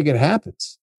just don't think it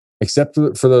happens, except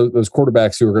for those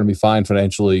quarterbacks who are going to be fine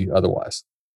financially otherwise.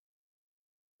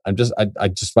 I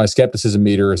just my skepticism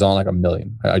meter is on like 1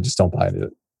 million. I just don't buy into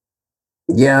it.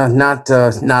 Yeah,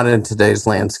 not in today's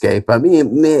landscape. I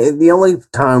mean, the only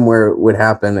time where it would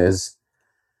happen is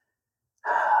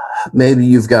maybe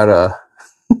you've got a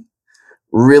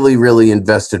really, really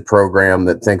invested program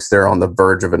that thinks they're on the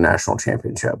verge of a national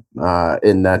championship,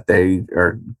 in that they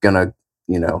are gonna,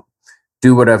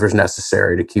 do whatever's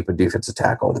necessary to keep a defensive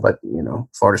tackle. But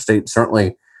Florida State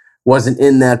certainly wasn't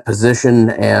in that position,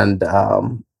 and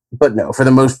but no, for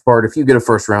the most part, if you get a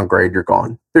first round grade, you're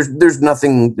gone. There's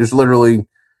nothing. There's literally,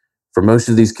 for most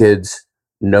of these kids,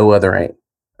 no other aim.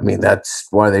 I mean, that's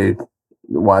why they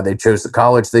chose the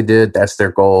college they did. That's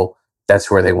their goal. That's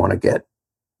where they want to get.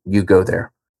 You go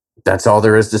there. That's all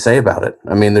there is to say about it.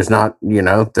 I mean, there's not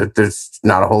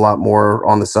a whole lot more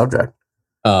on the subject.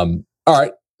 All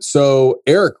right. So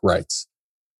Eric writes,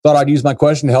 thought I'd use my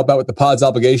question to help out with the pod's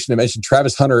obligation to mention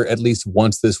Travis Hunter at least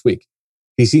once this week.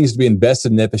 He seems to be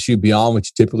invested in FSU beyond what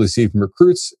you typically see from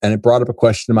recruits, and it brought up a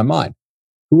question in my mind.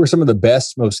 Who are some of the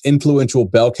best, most influential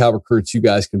bell cow recruits you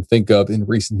guys can think of in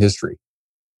recent history?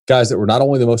 Guys that were not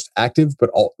only the most active,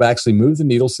 but actually moved the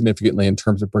needle significantly in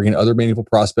terms of bringing other meaningful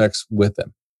prospects with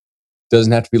them.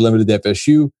 Doesn't have to be limited to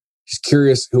FSU. Just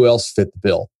curious who else fit the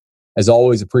bill. As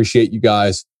always, appreciate you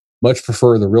guys. Much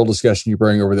prefer the real discussion you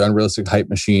bring over the unrealistic hype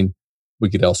machine we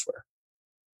get elsewhere.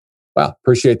 Wow,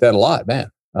 appreciate that a lot, man.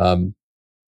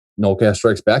 Nolecast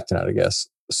strikes back tonight, I guess.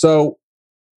 So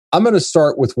I'm going to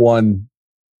start with one.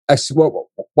 Actually,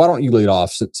 why don't you lead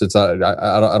off since I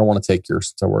don't want to take yours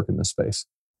since I work in this space.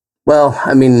 Well,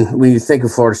 I mean, when you think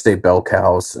of Florida State bell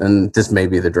cows, and this may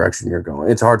be the direction you're going,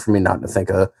 it's hard for me not to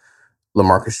think of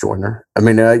LaMarcus Joyner. I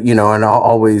mean, and I'll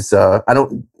always, I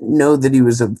don't know that he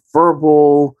was a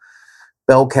verbal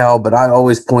bell cow, but I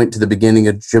always point to the beginning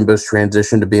of Jimbo's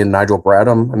transition to being Nigel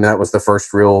Bradham. I mean, that was the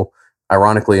first real,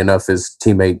 ironically enough, his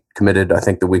teammate committed, I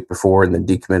think, the week before and then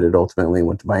decommitted ultimately and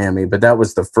went to Miami. But that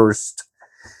was the first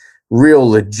real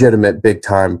legitimate big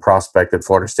time prospect that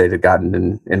Florida State had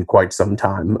gotten in quite some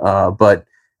time. But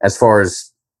as far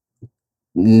as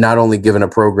not only giving a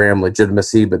program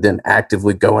legitimacy, but then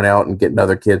actively going out and getting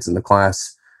other kids in the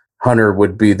class, Hunter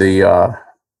would be the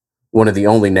one of the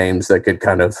only names that could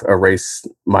kind of erase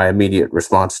my immediate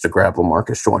response to grab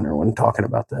LaMarcus Joyner when talking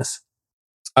about this.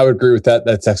 I would agree with that.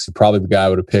 That's actually probably the guy I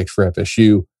would have picked for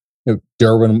FSU.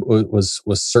 Derwin was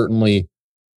certainly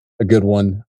a good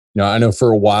one. I know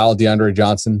for a while DeAndre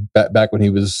Johnson, back when he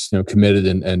was committed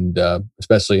and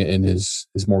especially in his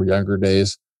more younger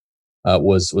days,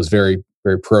 was very,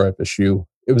 very pro FSU.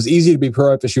 It was easy to be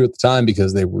pro FSU at the time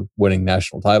because they were winning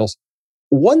national titles.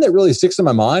 One that really sticks in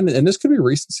my mind, and this could be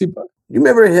recency, but you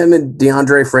remember him and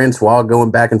DeAndre Francois going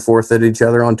back and forth at each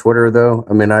other on Twitter, though?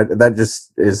 I mean, that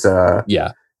just is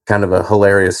kind of a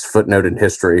hilarious footnote in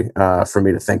history for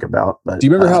me to think about. But do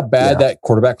you remember how bad that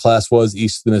quarterback class was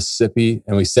east of the Mississippi?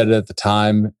 And we said it at the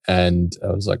time, and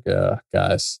I was like,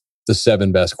 guys, the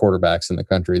 7 best quarterbacks in the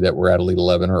country that were at Elite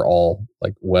 11 are all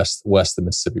like west of the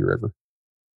Mississippi River.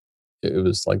 It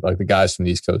was like the guys from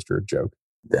the East Coast are a joke.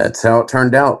 That's how it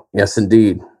turned out. Yes,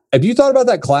 indeed. Have you thought about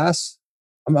that class?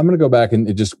 I'm going to go back and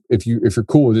if you're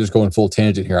cool with just going full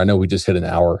tangent here. I know we just hit an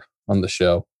hour on the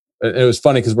show. It was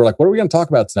funny because we're like, what are we going to talk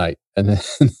about tonight? And then,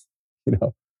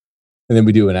 and then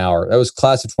we do an hour. That was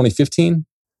class of 2015.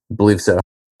 I believe so.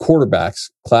 Quarterbacks,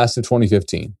 class of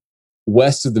 2015,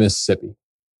 west of the Mississippi.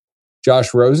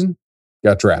 Josh Rosen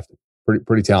got drafted.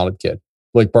 Pretty talented kid.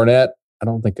 Blake Barnett, I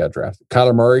don't think got drafted.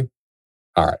 Kyler Murray,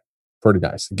 all right, pretty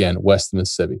nice. Again, west of the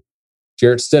Mississippi.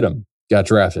 Jarrett Stidham got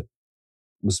drafted.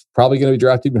 Was probably going to be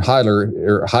drafted even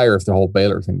higher if the whole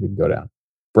Baylor thing didn't go down.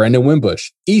 Brandon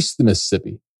Wimbush, east of the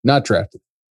Mississippi, not drafted.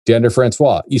 DeAndre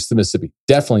Francois, east of the Mississippi,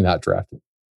 definitely not drafted.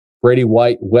 Brady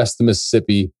White, west of the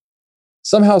Mississippi,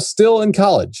 somehow still in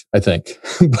college, I think.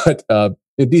 But a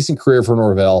decent career for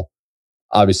Norvell.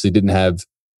 Obviously didn't have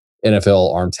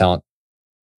NFL arm talent.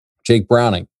 Jake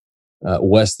Browning,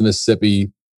 west of the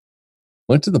Mississippi,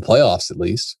 went to the playoffs at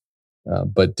least,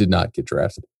 but did not get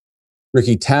drafted.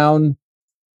 Ricky Town,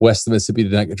 west of the Mississippi,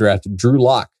 did not get drafted. Drew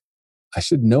Lock. I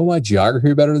should know my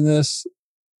geography better than this.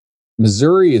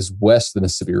 Missouri is west of the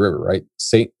Mississippi River, right?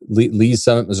 Lee's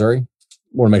Summit, Missouri. I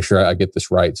want to make sure I get this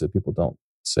right so people don't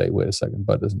say, wait a second,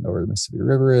 Bud doesn't know where the Mississippi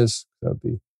River is. That would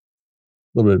be a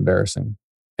little bit embarrassing.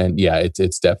 And yeah,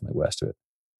 it's definitely west of it.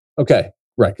 Okay,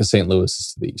 right, because St. Louis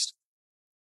is to the east.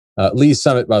 Lee's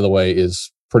Summit, by the way,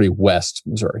 is pretty west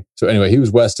Missouri. So anyway, he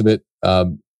was west of it.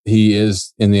 He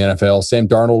is in the NFL. Sam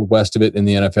Darnold, west of it in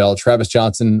the NFL. Travis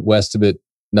Johnson, west of it.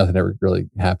 Nothing ever really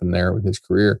happened there with his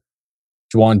career.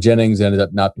 Juwan Jennings ended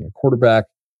up not being a quarterback,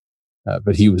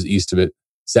 but he was east of it.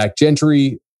 Zach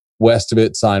Gentry, west of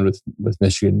it, signed with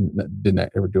Michigan, didn't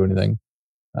ever do anything.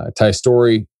 Ty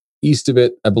Story, east of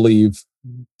it, I believe,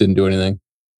 didn't do anything.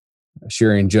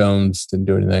 Sherian Jones didn't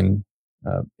do anything.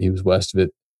 He was west of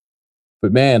it.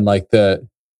 But man, like the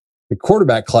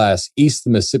quarterback class east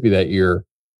of the Mississippi that year,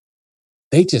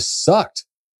 they just sucked.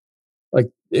 Like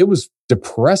it was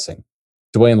depressing.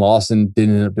 Dwayne Lawson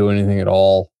didn't end up doing anything at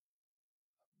all.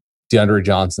 DeAndre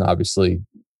Johnson, obviously,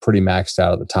 pretty maxed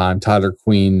out at the time. Tyler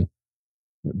Queen,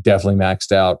 definitely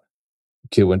maxed out.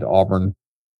 Kid went to Auburn.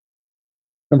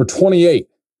 Number 28,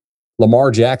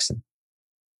 Lamar Jackson.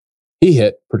 He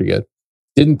hit pretty good.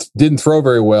 Didn't throw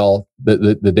very well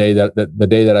the day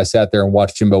that I sat there and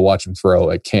watched Jimbo watch him throw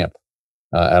at camp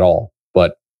at all.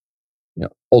 But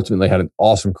ultimately had an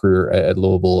awesome career at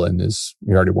Louisville and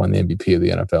he already won the MVP of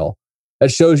the NFL.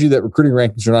 That shows you that recruiting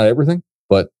rankings are not everything,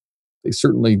 but they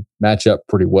certainly match up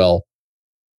pretty well.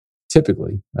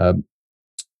 Typically.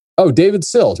 David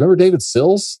Sills. Remember David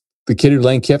Sills? The kid who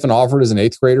Lane Kiffin offered as an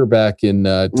 8th grader back in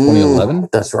 2011?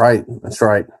 That's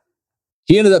right.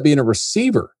 He ended up being a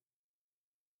receiver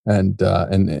and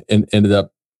ended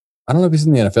up, I don't know if he's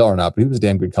in the NFL or not, but he was a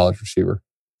damn good college receiver.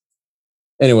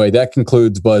 Anyway, that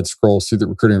concludes Bud scrolls through the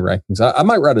recruiting rankings. I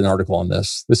might write an article on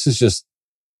this. This is just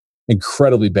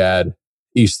incredibly bad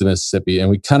east of the Mississippi, and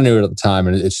we kind of knew it at the time,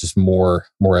 and it's just more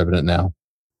evident now.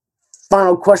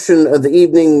 Final question of the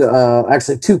evening.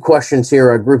 Actually, 2 questions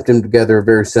here. I grouped them together,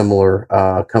 very similar.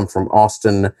 Come from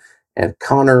Austin and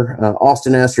Connor.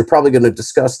 Austin asks, you're probably going to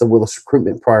discuss the Willis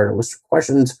recruitment prior to list of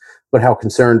questions, but how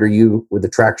concerned are you with the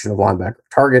traction of linebacker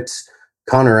targets?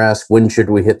 Connor asks, when should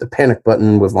we hit the panic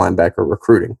button with linebacker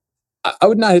recruiting? I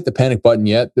would not hit the panic button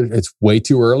yet. It's way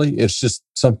too early. It's just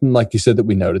something like you said that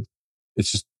we noted.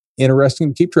 It's just interesting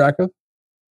to keep track of,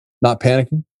 not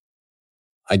panicking.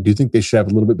 I do think they should have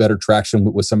a little bit better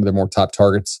traction with some of their more top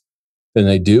targets than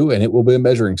they do, and it will be a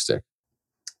measuring stick.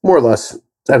 More or less,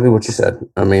 exactly what you said.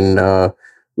 I mean,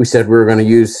 we said we were going to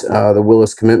use the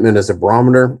Willis commitment as a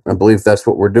barometer. I believe that's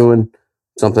what we're doing.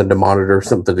 Something to monitor,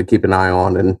 something to keep an eye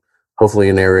on, and hopefully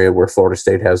an area where Florida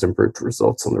State has improved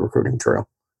results on the recruiting trail.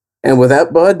 And with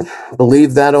that, Bud,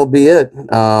 believe that'll be it.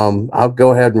 I'll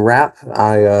go ahead and wrap.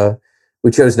 We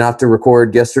chose not to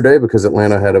record yesterday because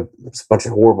Atlanta had a bunch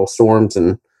of horrible storms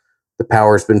and the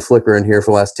power's been flickering here for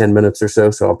the last 10 minutes or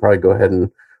so. So I'll probably go ahead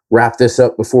and wrap this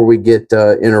up before we get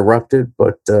interrupted,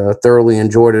 but thoroughly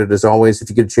enjoyed it as always.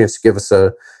 If you get a chance to give us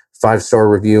a 5-star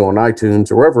review on iTunes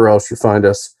or wherever else you find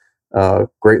us,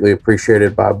 greatly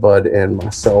appreciated by Bud and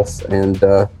myself. And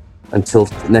until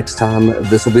next time,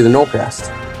 this will be the Nolecast.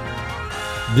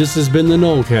 This has been the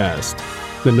Nolecast.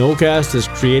 The Nolecast is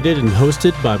created and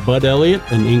hosted by Bud Elliott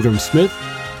and Ingram Smith,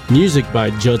 music by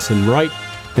Judson Wright,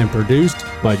 and produced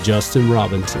by Justin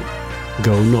Robinson.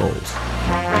 Go Noles.